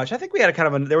overshadowed that much. I think we had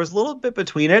there was a little bit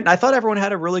between it, and I thought everyone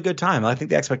had a really good time. I think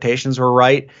the expectations were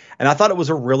right, and I thought it was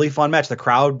a really fun match. The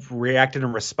crowd reacted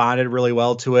and responded really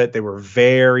well to it. They were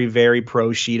very, very pro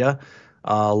Shida.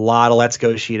 A lot of "Let's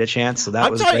Go Shida" chants, so that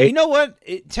was great. You know what?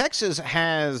 Texas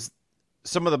has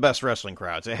some of the best wrestling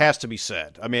crowds. It has to be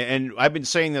said. I mean, and I've been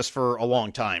saying this for a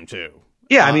long time too.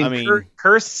 Yeah, I mean,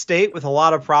 cursed state with a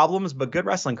lot of problems, but good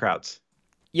wrestling crowds.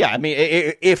 Yeah, I mean,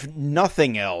 if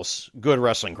nothing else, good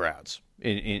wrestling crowds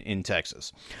in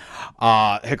Texas.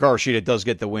 Hikaru Shida does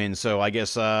get the win, so I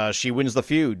guess she wins the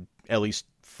feud, at least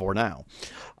for now.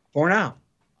 For now.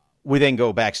 We then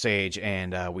go backstage,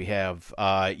 and we have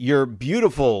your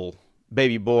beautiful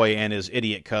baby boy and his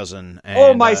idiot cousin.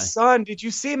 And, my son. Did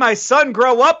you see my son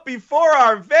grow up before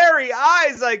our very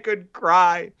eyes? I could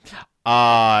cry.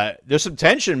 There's some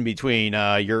tension between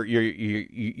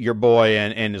your boy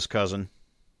and his cousin.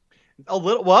 A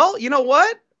little. Well, you know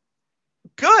what?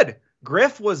 Good.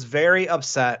 Griff was very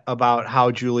upset about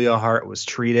how Julia Hart was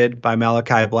treated by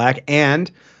Malachi Black and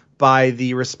by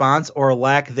the response or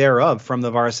lack thereof from the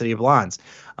Varsity Blondes.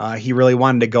 He really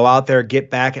wanted to go out there,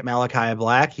 get back at Malachi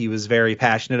Black. He was very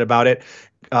passionate about it.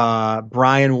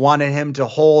 Brian wanted him to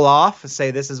hold off,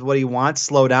 say this is what he wants,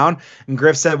 slow down. And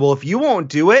Griff said, well, if you won't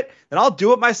do it, then I'll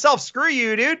do it myself. Screw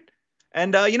you, dude.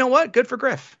 And you know what? Good for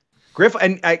Griff. Griff,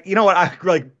 and you know what?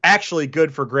 Actually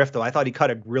good for Griff, though. I thought he cut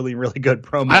a really, really good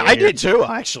promo. I did too,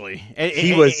 actually.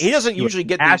 He doesn't usually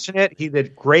get passionate. He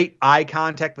did great eye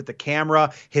contact with the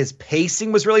camera. His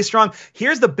pacing was really strong.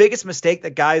 Here's the biggest mistake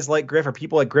that guys like Griff or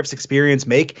people like Griff's experience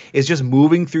make is just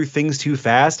moving through things too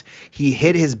fast. He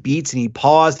hit his beats and he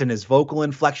paused, and his vocal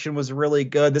inflection was really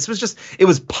good. It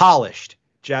was polished,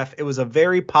 Jeff. It was a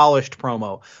very polished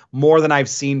promo, more than I've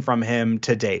seen from him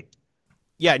to date.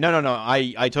 Yeah, no.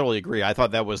 I totally agree. I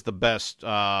thought that was the best,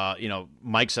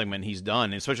 mic segment he's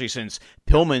done, especially since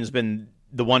Pillman's been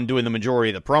the one doing the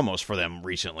majority of the promos for them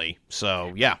recently.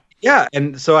 So, yeah. Yeah,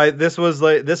 and so this was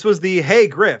the, hey,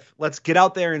 Griff, let's get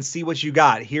out there and see what you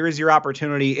got. Here is your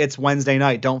opportunity. It's Wednesday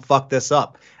night. Don't fuck this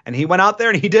up. And he went out there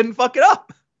and he didn't fuck it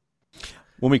up.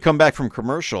 When we come back from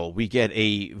commercial, we get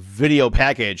a video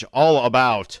package all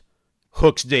about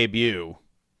Hook's debut.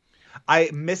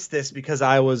 I missed this because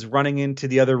I was running into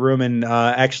the other room and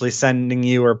actually sending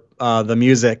you the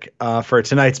music for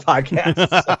tonight's podcast.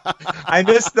 So I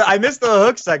missed the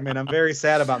Hook segment. I'm very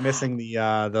sad about missing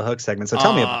the Hook segment. So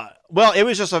tell me about it. Well, it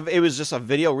was just a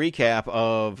video recap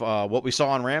of what we saw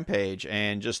on Rampage,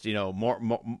 and just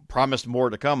more promised more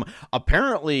to come.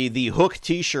 Apparently, the Hook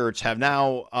T-shirts have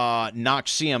now knocked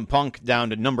CM Punk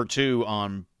down to number 2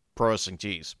 on Pro Wrestling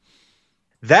Tees.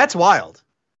 That's wild.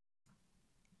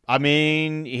 I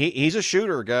mean, he's a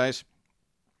shooter, guys.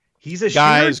 He's a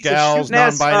guys, shooter. Gals,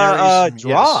 non-binaries.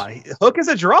 Draw. Yes. Hook is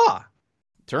a draw.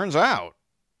 Turns out.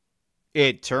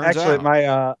 Actually,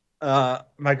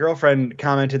 my girlfriend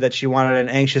commented that she wanted an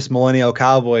Anxious Millennial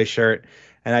Cowboy shirt,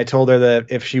 and I told her that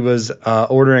if she was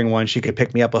ordering one, she could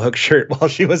pick me up a Hook shirt while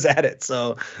she was at it.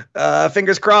 So,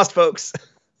 fingers crossed, folks.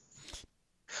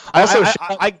 Also,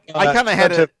 I kind of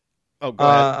had to. Oh, go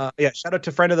ahead. Shout out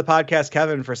to friend of the podcast,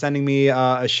 Kevin, for sending me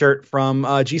a shirt from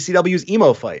GCW's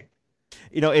Emo Fight.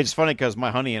 It's funny because my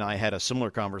honey and I had a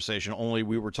similar conversation, only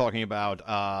we were talking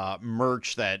about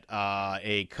merch that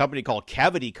a company called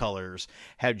Cavity Colors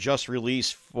had just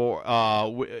released for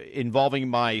involving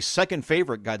my second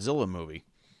favorite Godzilla movie.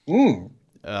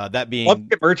 That being... What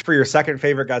merch for your second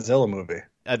favorite Godzilla movie?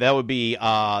 That would be the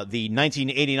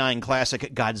 1989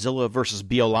 classic Godzilla vs.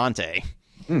 Biollante.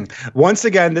 Once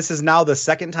again, this is now the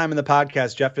second time in the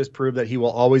podcast Jeff has proved that he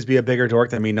will always be a bigger dork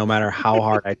than me no matter how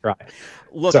hard I try.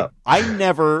 Look, I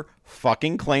never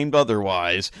fucking claimed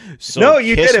otherwise, so no,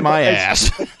 you didn't, my ass.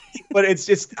 But it's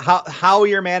just how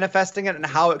you're manifesting it and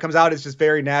how it comes out is just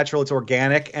very natural. It's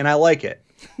organic, and I like it.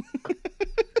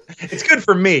 It's good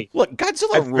for me. Look,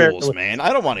 Godzilla rules, man.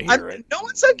 I don't want to hear it. No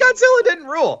one said Godzilla didn't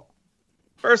rule.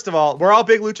 First of all, we're all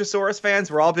big Luchasaurus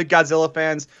fans. We're all big Godzilla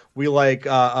fans. We like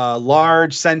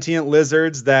large sentient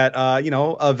lizards that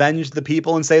avenge the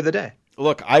people and save the day.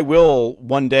 Look, I will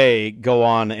one day go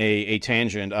on a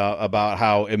tangent about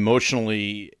how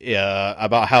emotionally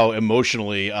Shin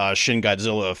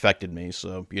Godzilla affected me.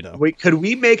 So could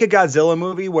we make a Godzilla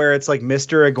movie where it's like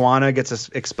Mr. Iguana gets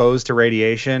exposed to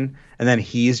radiation and then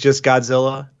he's just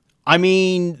Godzilla? I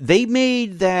mean, they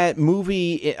made that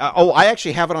movie. I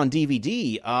actually have it on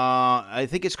DVD. I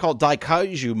think it's called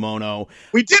Daikaiju Mono.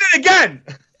 We did it again.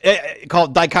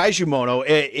 called Daikaiju Mono.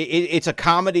 It's a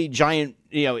comedy giant.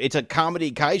 It's a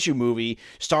comedy kaiju movie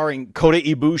starring Kota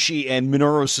Ibushi and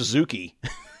Minoru Suzuki.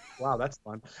 Wow, that's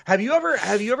fun. Have you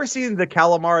ever seen The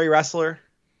Calamari Wrestler?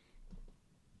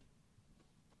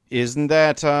 Isn't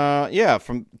that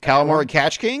from Calamari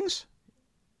Catch Kings?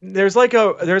 There's like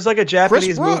a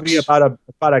Japanese movie about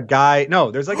a guy.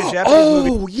 No, there's like a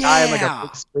Japanese movie guy in like a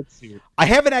big squid suit. I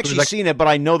haven't actually seen it, but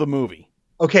I know the movie.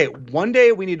 Okay, one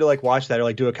day we need to like watch that or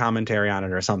like do a commentary on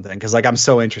it or something because like I'm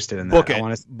so interested in that. Book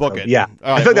it. Book it. Yeah, right,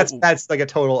 I feel like that's like a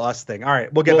total us thing. All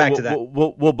right, we'll get back to that.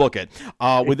 We'll book it.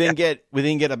 We then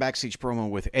get a backstage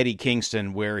promo with Eddie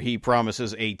Kingston where he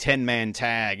promises a 10-man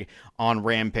tag on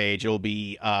Rampage. It'll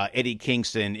be Eddie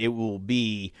Kingston. It will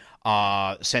be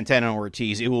Santana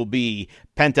Ortiz. It will be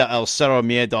Penta El Cerro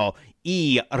Miedo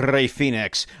Rey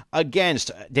Fenix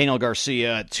against Daniel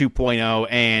Garcia 2.0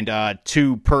 and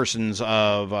two persons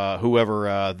of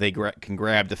whoever they can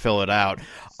grab to fill it out.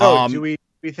 So do we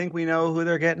think we know who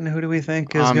they're getting? Who do we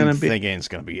think is going to be? I'm thinking it's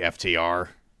going to be FTR.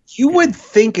 You would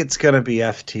think it's going to be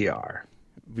FTR.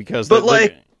 Because they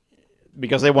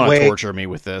want to torture me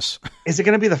with this. Is it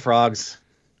going to be the Frogs?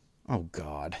 Oh,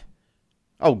 God.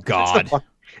 Oh, God.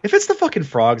 If it's the fucking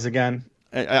Frogs again.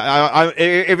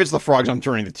 If it's the Frogs, I'm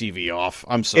turning the TV off.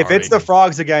 I'm sorry. If it's the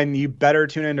Frogs again, you better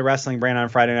tune into Wrestling Brain on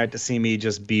Friday night to see me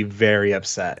just be very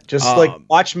upset. Just like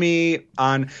watch me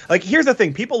on. Like, here's the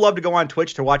thing: people love to go on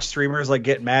Twitch to watch streamers like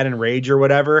get mad and rage or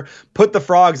whatever. Put the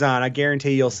Frogs on. I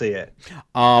guarantee you'll see it.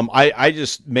 I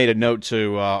just made a note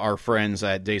to our friends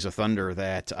at Days of Thunder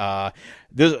that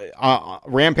this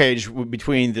Rampage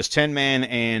between this 10-man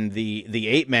and the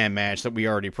 8-man match that we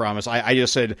already promised. I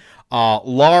just said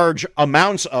large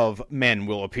amounts of men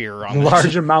will appear on this.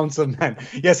 Large amounts of men.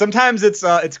 Yeah, sometimes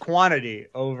it's quantity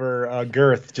over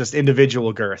girth, just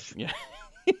individual girth. Yeah.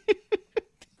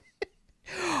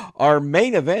 Our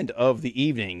main event of the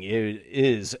evening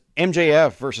is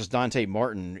MJF versus Dante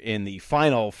Martin in the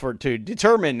final to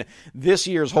determine this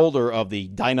year's holder of the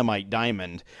Dynamite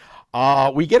Diamond.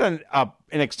 We get an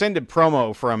extended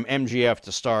promo from MJF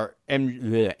to start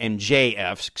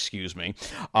MJF, excuse me,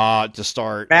 to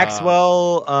start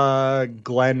Maxwell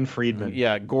Glenn Friedman.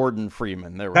 Yeah, Gordon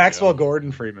Freeman. There we Maxwell go.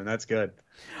 Gordon Freeman. That's good.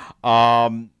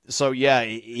 So yeah,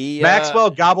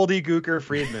 Maxwell Gobbledygooker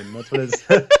Friedman. That's what it is.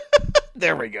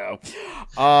 There we go.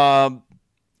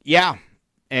 Yeah.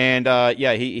 And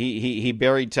he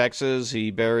buried Texas,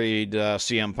 he buried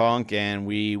CM Punk, and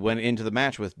we went into the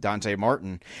match with Dante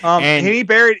Martin.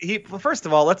 First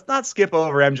of all, let's not skip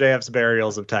over MJF's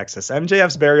burials of Texas.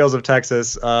 MJF's burials of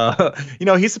Texas,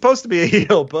 he's supposed to be a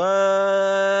heel, but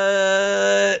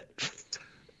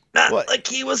not like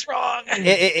he was wrong.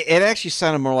 It actually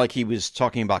sounded more like he was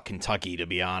talking about Kentucky, to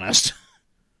be honest.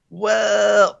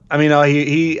 Well, I mean,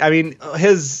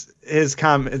 his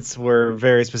comments were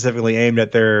very specifically aimed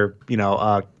at their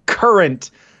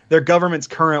government's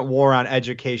current war on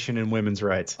education and women's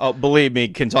rights. Oh, believe me,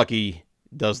 Kentucky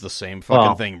does the same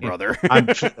fucking thing, brother.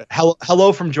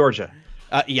 Hello from Georgia.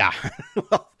 Yeah.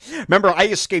 Remember, I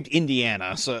escaped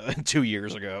Indiana 2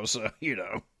 years ago, so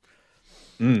I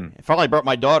finally brought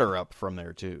my daughter up from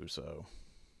there too. So.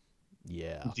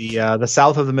 Yeah, the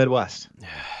South of the Midwest.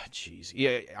 Jeez,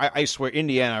 yeah, I swear,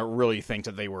 Indiana really thinks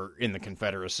that they were in the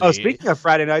Confederacy. Oh, speaking of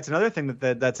Friday nights, another thing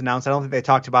that's announced, I don't think they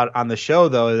talked about it on the show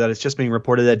though, is that it's just being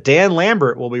reported that Dan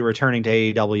Lambert will be returning to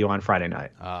AEW on Friday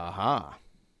night. A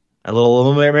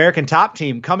little American Top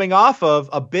Team coming off of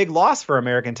a big loss for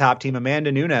American Top Team,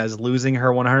 Amanda Nunes losing her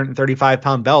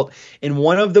 135-pound belt in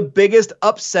one of the biggest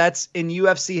upsets in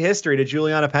UFC history to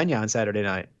Juliana Pena on Saturday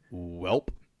night. Welp.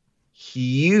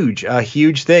 A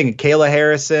huge thing. Kayla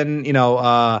Harrison,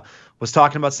 was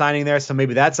talking about signing there, so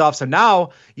maybe that's off. So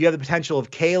now you have the potential of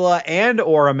Kayla and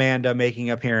or Amanda making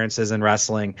appearances in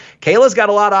wrestling. Kayla's got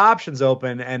a lot of options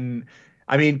open, and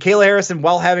I mean, Kayla Harrison,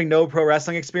 while having no pro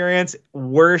wrestling experience,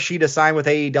 were she to sign with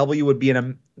AEW, would be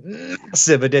a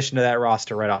massive addition to that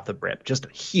roster right off the rip. Just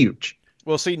huge.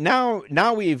 Well, see, now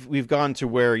we've gone to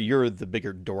where you're the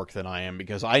bigger dork than I am,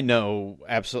 because I know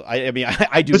absolutely. I mean,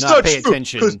 I do not pay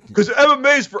attention because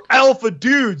MMA's for alpha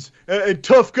dudes and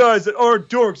tough guys that aren't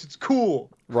dorks. It's cool,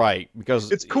 right?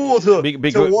 Because it's cool to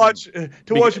watch a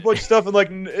bunch of stuff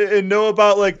and know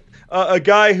about like a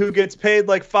guy who gets paid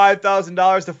like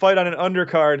 $5,000 to fight on an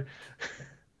undercard.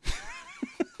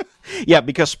 Yeah,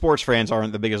 because sports fans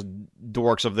aren't the biggest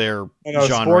dorks of their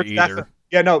genre either.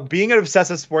 Yeah, no, being an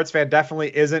obsessive sports fan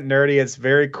definitely isn't nerdy. It's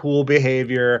very cool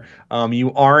behavior.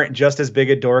 You aren't just as big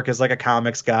a dork as like a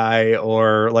comics guy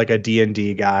or like a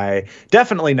D&D guy.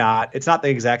 Definitely not. It's not the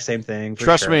exact same thing.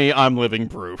 Trust me, I'm living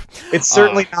proof. It's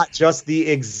certainly not just the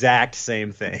exact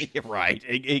same thing. Right,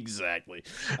 exactly.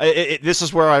 This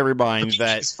is where I remind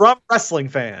that it's from wrestling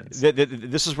fans.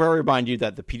 This is where I remind you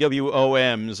that the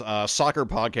PWOM's soccer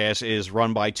podcast is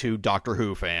run by two Doctor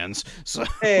Who fans. So.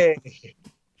 Hey.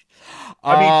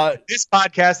 I mean, this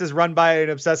podcast is run by an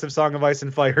obsessive Song of Ice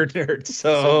and Fire nerd.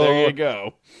 So there you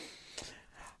go.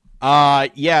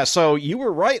 Yeah, so you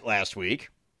were right last week.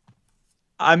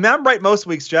 I'm right most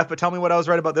weeks, Jeff, but tell me what I was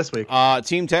right about this week.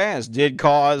 Team Taz did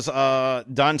cause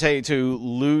Dante to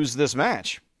lose this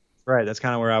match. Right, that's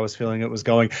kind of where I was feeling it was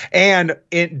going. And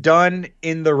it done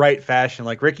in the right fashion.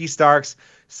 Like Ricky Starks,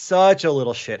 such a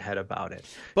little shithead about it.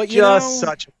 But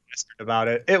such a about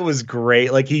it. It was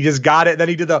great. Like he just got it. Then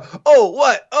he did the, oh,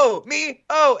 what? Oh, me?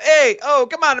 Oh, hey. Oh,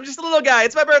 come on. I'm just a little guy.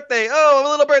 It's my birthday. Oh, I'm a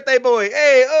little birthday boy.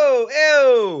 Hey,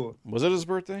 oh, ew. Was it his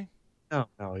birthday? No,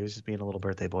 he was just being a little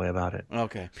birthday boy about it.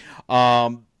 Okay.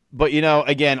 But,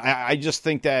 again, I just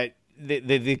think that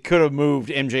they could have moved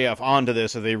MJF onto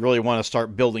this if they really want to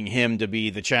start building him to be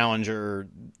the challenger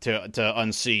to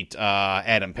unseat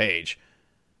Adam Page.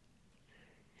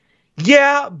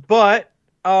 Yeah, but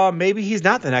maybe he's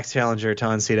not the next challenger to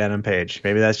unseat Adam Page.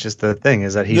 Maybe that's just the thing,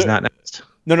 is that he's not next.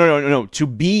 No. To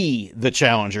be the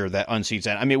challenger that unseats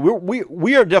Adam. I mean,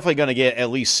 we are definitely going to get at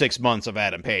least 6 months of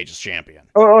Adam Page as champion.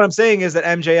 Oh, what I'm saying is that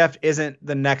MJF isn't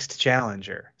the next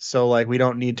challenger. So, like, we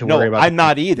don't need to worry about I'm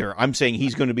not either. I'm saying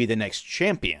he's going to be the next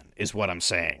champion, is what I'm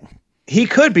saying. He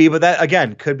could be, but that,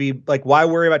 again, could be, like, why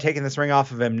worry about taking this ring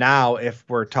off of him now if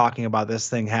we're talking about this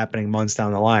thing happening months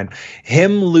down the line?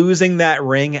 Him losing that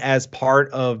ring as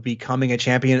part of becoming a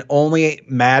champion only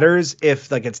matters if,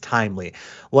 like, it's timely.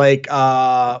 Like,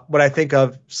 what I think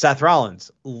of Seth Rollins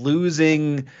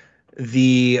losing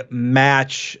the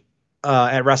match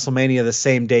at WrestleMania the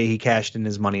same day he cashed in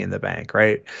his Money in the Bank,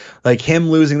 right? Like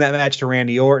him losing that match to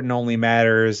Randy Orton only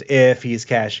matters if he's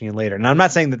cashing in later. Now, I'm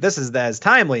not saying that this is as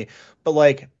timely, but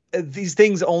like these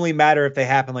things only matter if they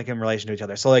happen like in relation to each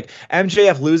other. So like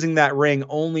MJF losing that ring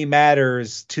only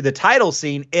matters to the title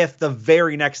scene if the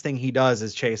very next thing he does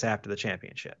is chase after the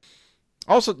championship.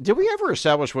 Also, did we ever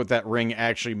establish what that ring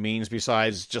actually means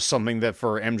besides just something that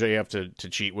for MJF to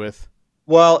cheat with?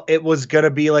 Well, it was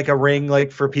gonna be like a ring,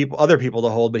 like for other people to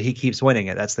hold, but he keeps winning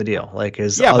it. That's the deal. Like,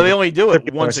 but they only do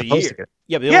it once a year.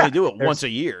 Yeah, but they only do it once a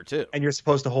year too. And you're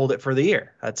supposed to hold it for the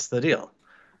year. That's the deal.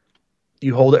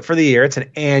 You hold it for the year. It's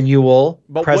an annual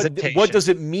presentation. What does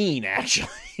it mean actually?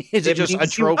 Is it just a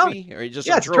trophy, or just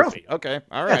a trophy? Okay,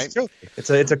 all right. It's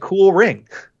a cool ring.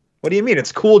 What do you mean?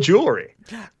 It's cool jewelry.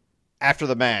 After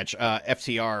the match,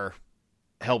 FTR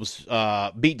helps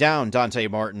beat down Dante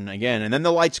Martin again, and then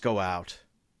the lights go out.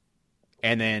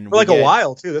 And then for a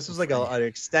while too. This was like an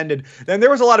extended. Then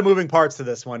there was a lot of moving parts to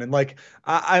this one, and like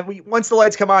once the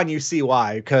lights come on, you see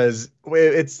why, because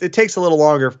it takes a little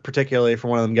longer, particularly for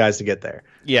one of them guys to get there.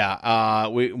 Yeah.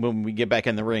 When we get back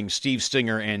in the ring, Steve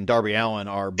Stinger and Darby Allin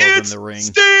are both in the ring.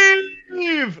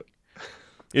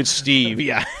 It's Steve.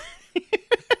 Yeah.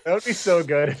 That would be so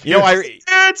good.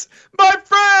 It's my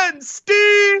friend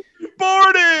Steve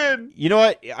Borden. You know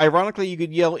what? Ironically, you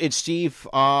could yell "It's Steve"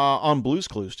 on Blue's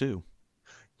Clues too.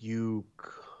 You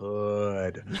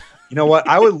could. You know what?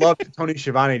 I would love Tony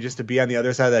Schiavone just to be on the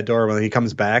other side of that door when he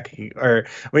comes back. He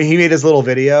made his little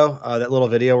video, that little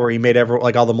video where he made all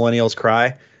the millennials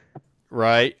cry.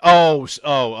 Right. Oh,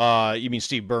 you mean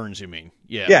Steve Burns? You mean?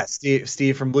 Yeah. Yeah,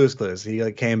 Steve from Blue's Clues.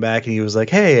 He came back and he was like,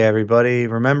 "Hey, everybody,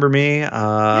 remember me?"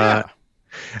 Yeah.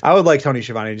 I would like Tony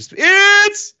Schiavone just.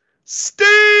 It's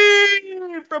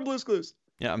Steve from Blue's Clues.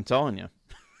 Yeah, I'm telling you.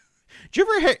 Did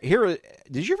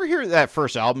you ever hear that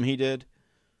first album he did?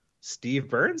 Steve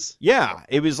Burns? Yeah,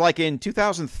 it was like in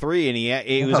 2003, and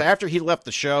it was after he left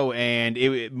the show, and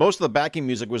most of the backing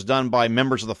music was done by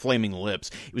members of the Flaming Lips.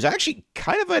 It was actually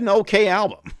kind of an okay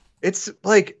album. It's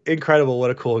like incredible what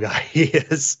a cool guy he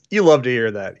is. You love to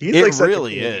hear that. It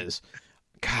really is.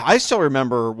 God, I still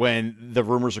remember when the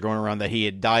rumors were going around that he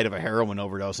had died of a heroin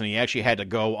overdose, and he actually had to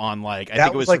go on I think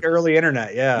it was like early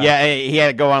internet. Yeah. Yeah. He had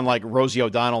to go on like Rosie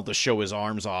O'Donnell to show his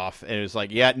arms off. And it was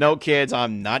like, yeah, no kids,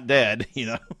 I'm not dead.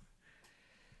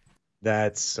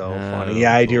 That's so funny.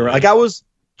 Yeah, I do. Like I was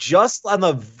just on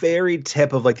the very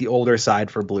tip of like the older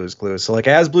side for Blue's Clues. So like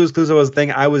as Blue's Clues was a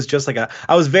thing, I was just like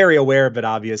I was very aware of it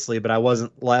obviously, but I was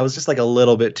just like a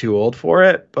little bit too old for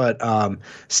it, but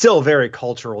still very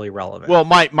culturally relevant. Well,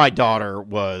 my daughter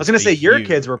was. I was gonna say your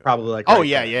kids were probably like. Oh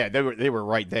yeah, they were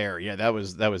right there. Yeah, that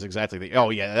was exactly the.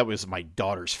 Oh yeah, that was my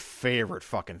daughter's favorite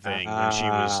fucking thing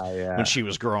when she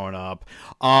was growing up.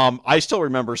 I still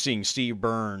remember seeing Steve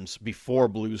Burns before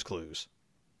Blue's Clues.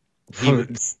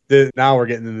 Now we're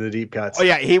getting into the deep cuts. Oh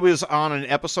yeah, he was on an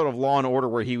episode of Law and Order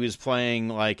where he was playing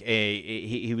like an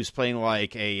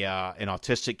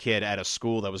autistic kid at a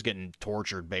school that was getting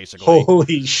tortured, basically.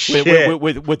 Holy shit!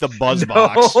 With the buzz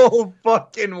box. No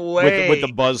fucking way. With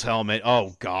the buzz helmet.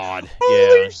 Oh god.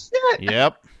 Holy shit!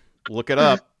 Yep. Look it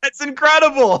up. That's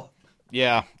incredible.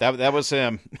 Yeah, that was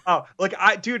him. Oh, like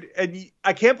dude, and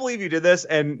I can't believe you did this,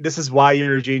 and this is why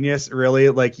you're a genius. Really,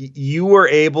 like you were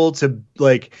able to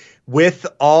like. With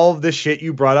all of the shit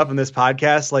you brought up in this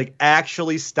podcast, like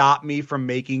actually stop me from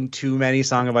making too many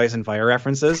Song of Ice and Fire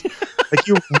references. Like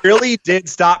you really did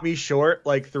stop me short,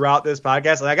 like throughout this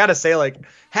podcast. And I got to say, like,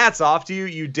 hats off to you.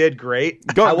 You did great.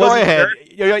 Go ahead.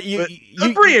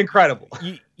 You're pretty incredible.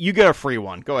 You get a free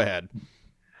one. Go ahead.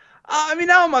 I mean,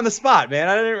 now I'm on the spot, man.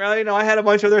 I didn't really know. I had a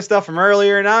bunch of other stuff from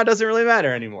earlier. Now it doesn't really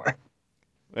matter anymore.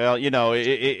 Well,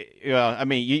 I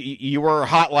mean, you were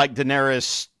hot like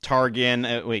Daenerys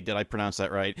Targaryen. Wait, did I pronounce that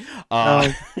right?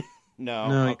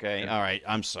 No. Okay. All right.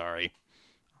 I'm sorry.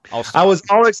 I was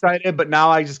all excited, but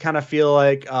now I just kind of feel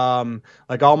like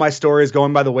all my stories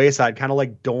going by the wayside, kind of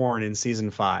like Dorne in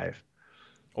season 5,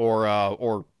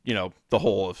 or the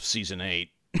whole of season 8.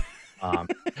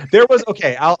 There was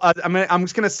I'm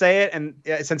just gonna say it, and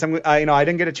since I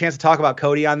didn't get a chance to talk about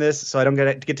Cody on this, so I don't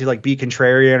get to like be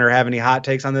contrarian or have any hot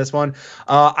takes on this one.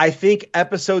 I think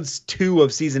episodes 2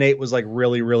 of season 8 was like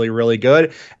really, really, really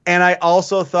good, and I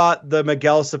also thought the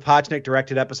Miguel Sapochnik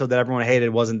directed episode that everyone hated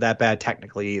wasn't that bad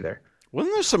technically either.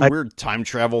 Wasn't there some weird time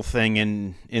travel thing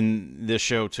in this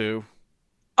show too?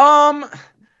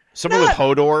 Something with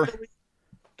Hodor, really,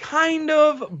 kind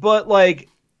of, but like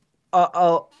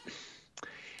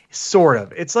sort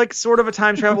of. It's like sort of a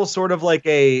time travel, sort of like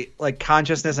a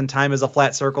consciousness and time is a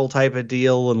flat circle type of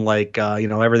deal, and like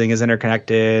everything is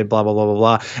interconnected, blah blah blah blah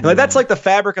blah. And like that's like the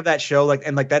fabric of that show, like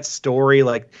and like that story,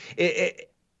 like it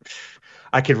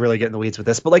I could really get in the weeds with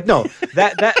this, but like, no,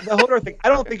 that the Hodor thing, I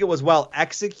don't think it was well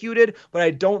executed, but I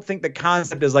don't think the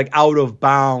concept is like out of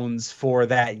bounds for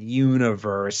that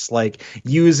universe. Like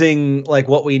using like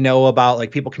what we know about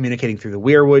like people communicating through the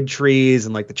weirwood trees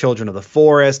and like the children of the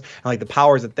forest and like the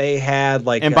powers that they had.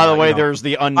 Like, and by the way, there's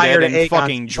the undead and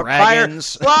fucking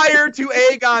dragons. Prior to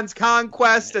Aegon's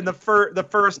conquest and the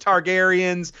first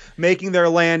Targaryens making their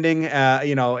landing,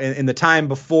 in the time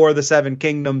before the Seven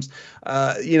Kingdoms,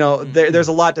 there's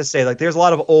a lot to say. Like, there's a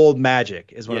lot of old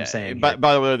magic, is what I'm saying. By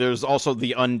the way, there's also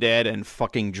the undead and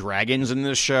fucking dragons in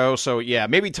this show. So yeah,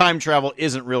 maybe time travel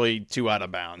isn't really too out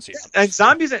of bounds here. And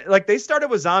zombies, like they started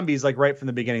with zombies like right from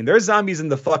the beginning. There's zombies in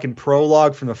the fucking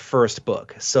prologue from the first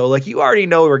book. So like you already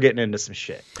know we're getting into some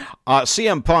shit.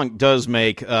 CM Punk does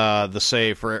make the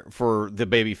save for the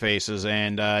baby faces,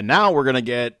 and now we're gonna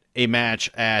get a match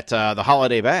at the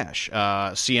Holiday Bash.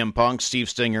 CM Punk, Steve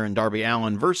Stinger, and Darby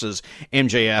Allin versus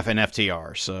MJF and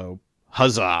FTR. So,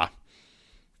 huzzah.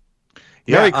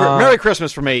 Yeah, Merry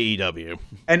Christmas from AEW.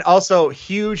 And also,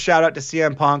 huge shout out to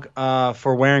CM Punk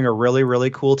for wearing a really, really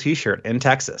cool t-shirt in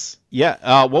Texas.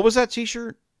 Yeah. What was that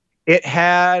t-shirt? It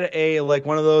had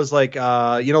one of those like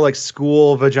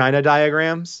school vagina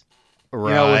diagrams.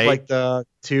 Right. With like the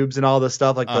tubes and all the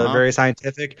stuff, like the very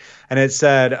scientific. And it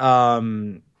said,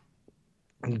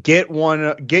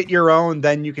 get your own,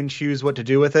 then you can choose what to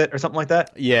do with it, or something like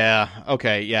that. Yeah.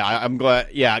 Okay. Yeah. I'm glad.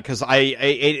 Yeah. Because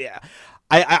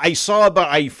I saw it, but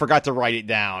I forgot to write it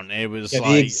down. It was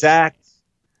the exact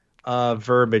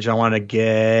verbiage I want to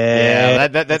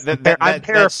get. Yeah. I'm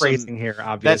paraphrasing here, obviously.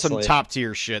 That's some top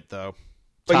tier shit, though.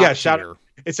 But yeah, shout out.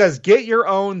 It says, get your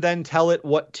own, then tell it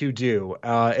what to do.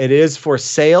 It is for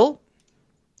sale,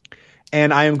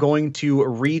 and I am going to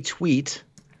retweet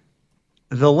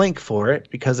the link for it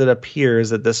because it appears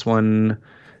that this one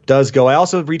does go. I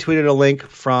also retweeted a link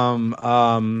from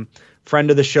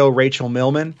friend of the show, Rachel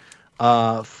Millman,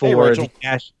 for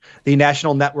the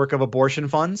National Network of Abortion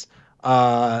Funds.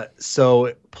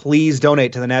 So please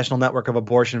donate to the National Network of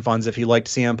Abortion Funds if you liked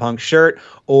CM Punk's shirt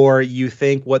or you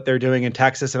think what they're doing in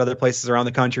Texas and other places around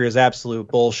the country is absolute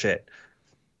bullshit.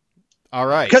 All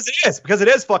right. Because it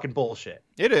is fucking bullshit.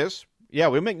 It is. Yeah,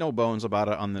 we make no bones about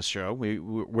it on this show.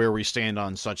 Where we stand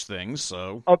on such things.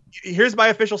 So here's my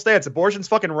official stance: abortions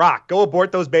fucking rock. Go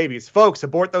abort those babies, folks.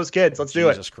 Abort those kids. Let's do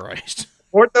it. Jesus Christ.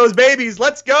 Support those babies.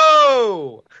 Let's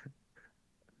go.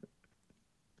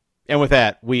 And with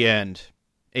that, we end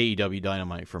AEW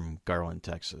Dynamite from Garland,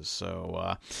 Texas.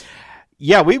 So,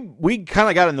 yeah, we kind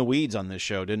of got in the weeds on this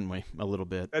show, didn't we? A little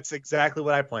bit. That's exactly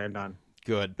what I planned on.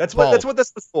 Good. That's Paul, what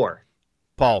this was for.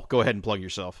 Paul, go ahead and plug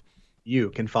yourself.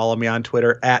 You can follow me on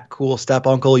Twitter at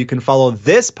CoolStepUncle. You can follow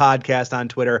this podcast on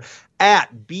Twitter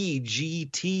at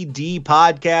BGTD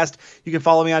Podcast. You can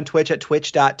follow me on Twitch at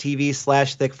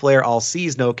twitch.tv/thickflare, all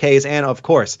C's, no K's. And of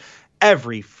course,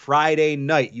 every Friday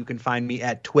night, you can find me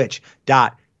at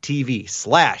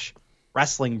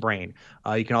twitch.tv/Wrestling Brain.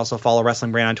 You can also follow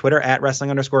Wrestling Brain on Twitter at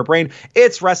Wrestling_Brain.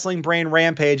 It's Wrestling Brain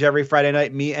Rampage every Friday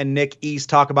night. Me and Nick East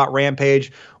talk about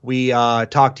Rampage. We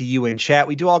talk to you in chat.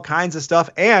 We do all kinds of stuff.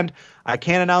 And I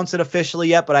can't announce it officially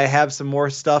yet, but I have some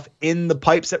more stuff in the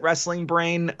pipes at Wrestling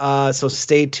Brain. So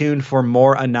stay tuned for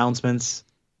more announcements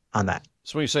on that.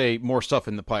 So when you say more stuff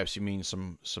in the pipes, you mean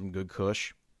some good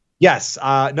kush? Yes.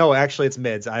 No, actually, it's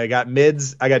mids. I got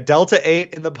mids. I got Delta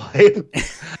 8 in the pipe. I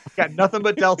got nothing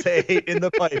but Delta 8 in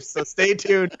the pipe. So stay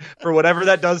tuned for whatever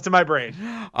that does to my brain.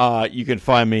 You can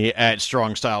find me at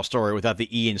Strong Style Story without the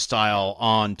E in style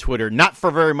on Twitter. Not for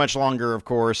very much longer, of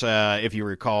course. If you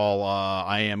recall,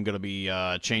 I am going to be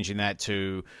changing that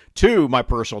to my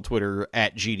personal Twitter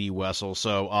at GD Wessel.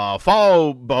 So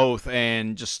follow both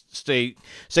and just stay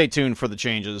tuned for the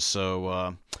changes.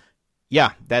 So,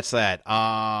 yeah, that's that.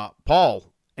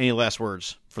 Paul, any last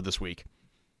words for this week?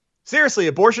 Seriously,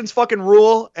 abortions fucking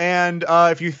rule. And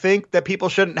if you think that people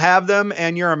shouldn't have them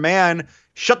and you're a man,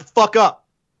 shut the fuck up.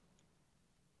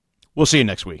 We'll see you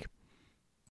next week.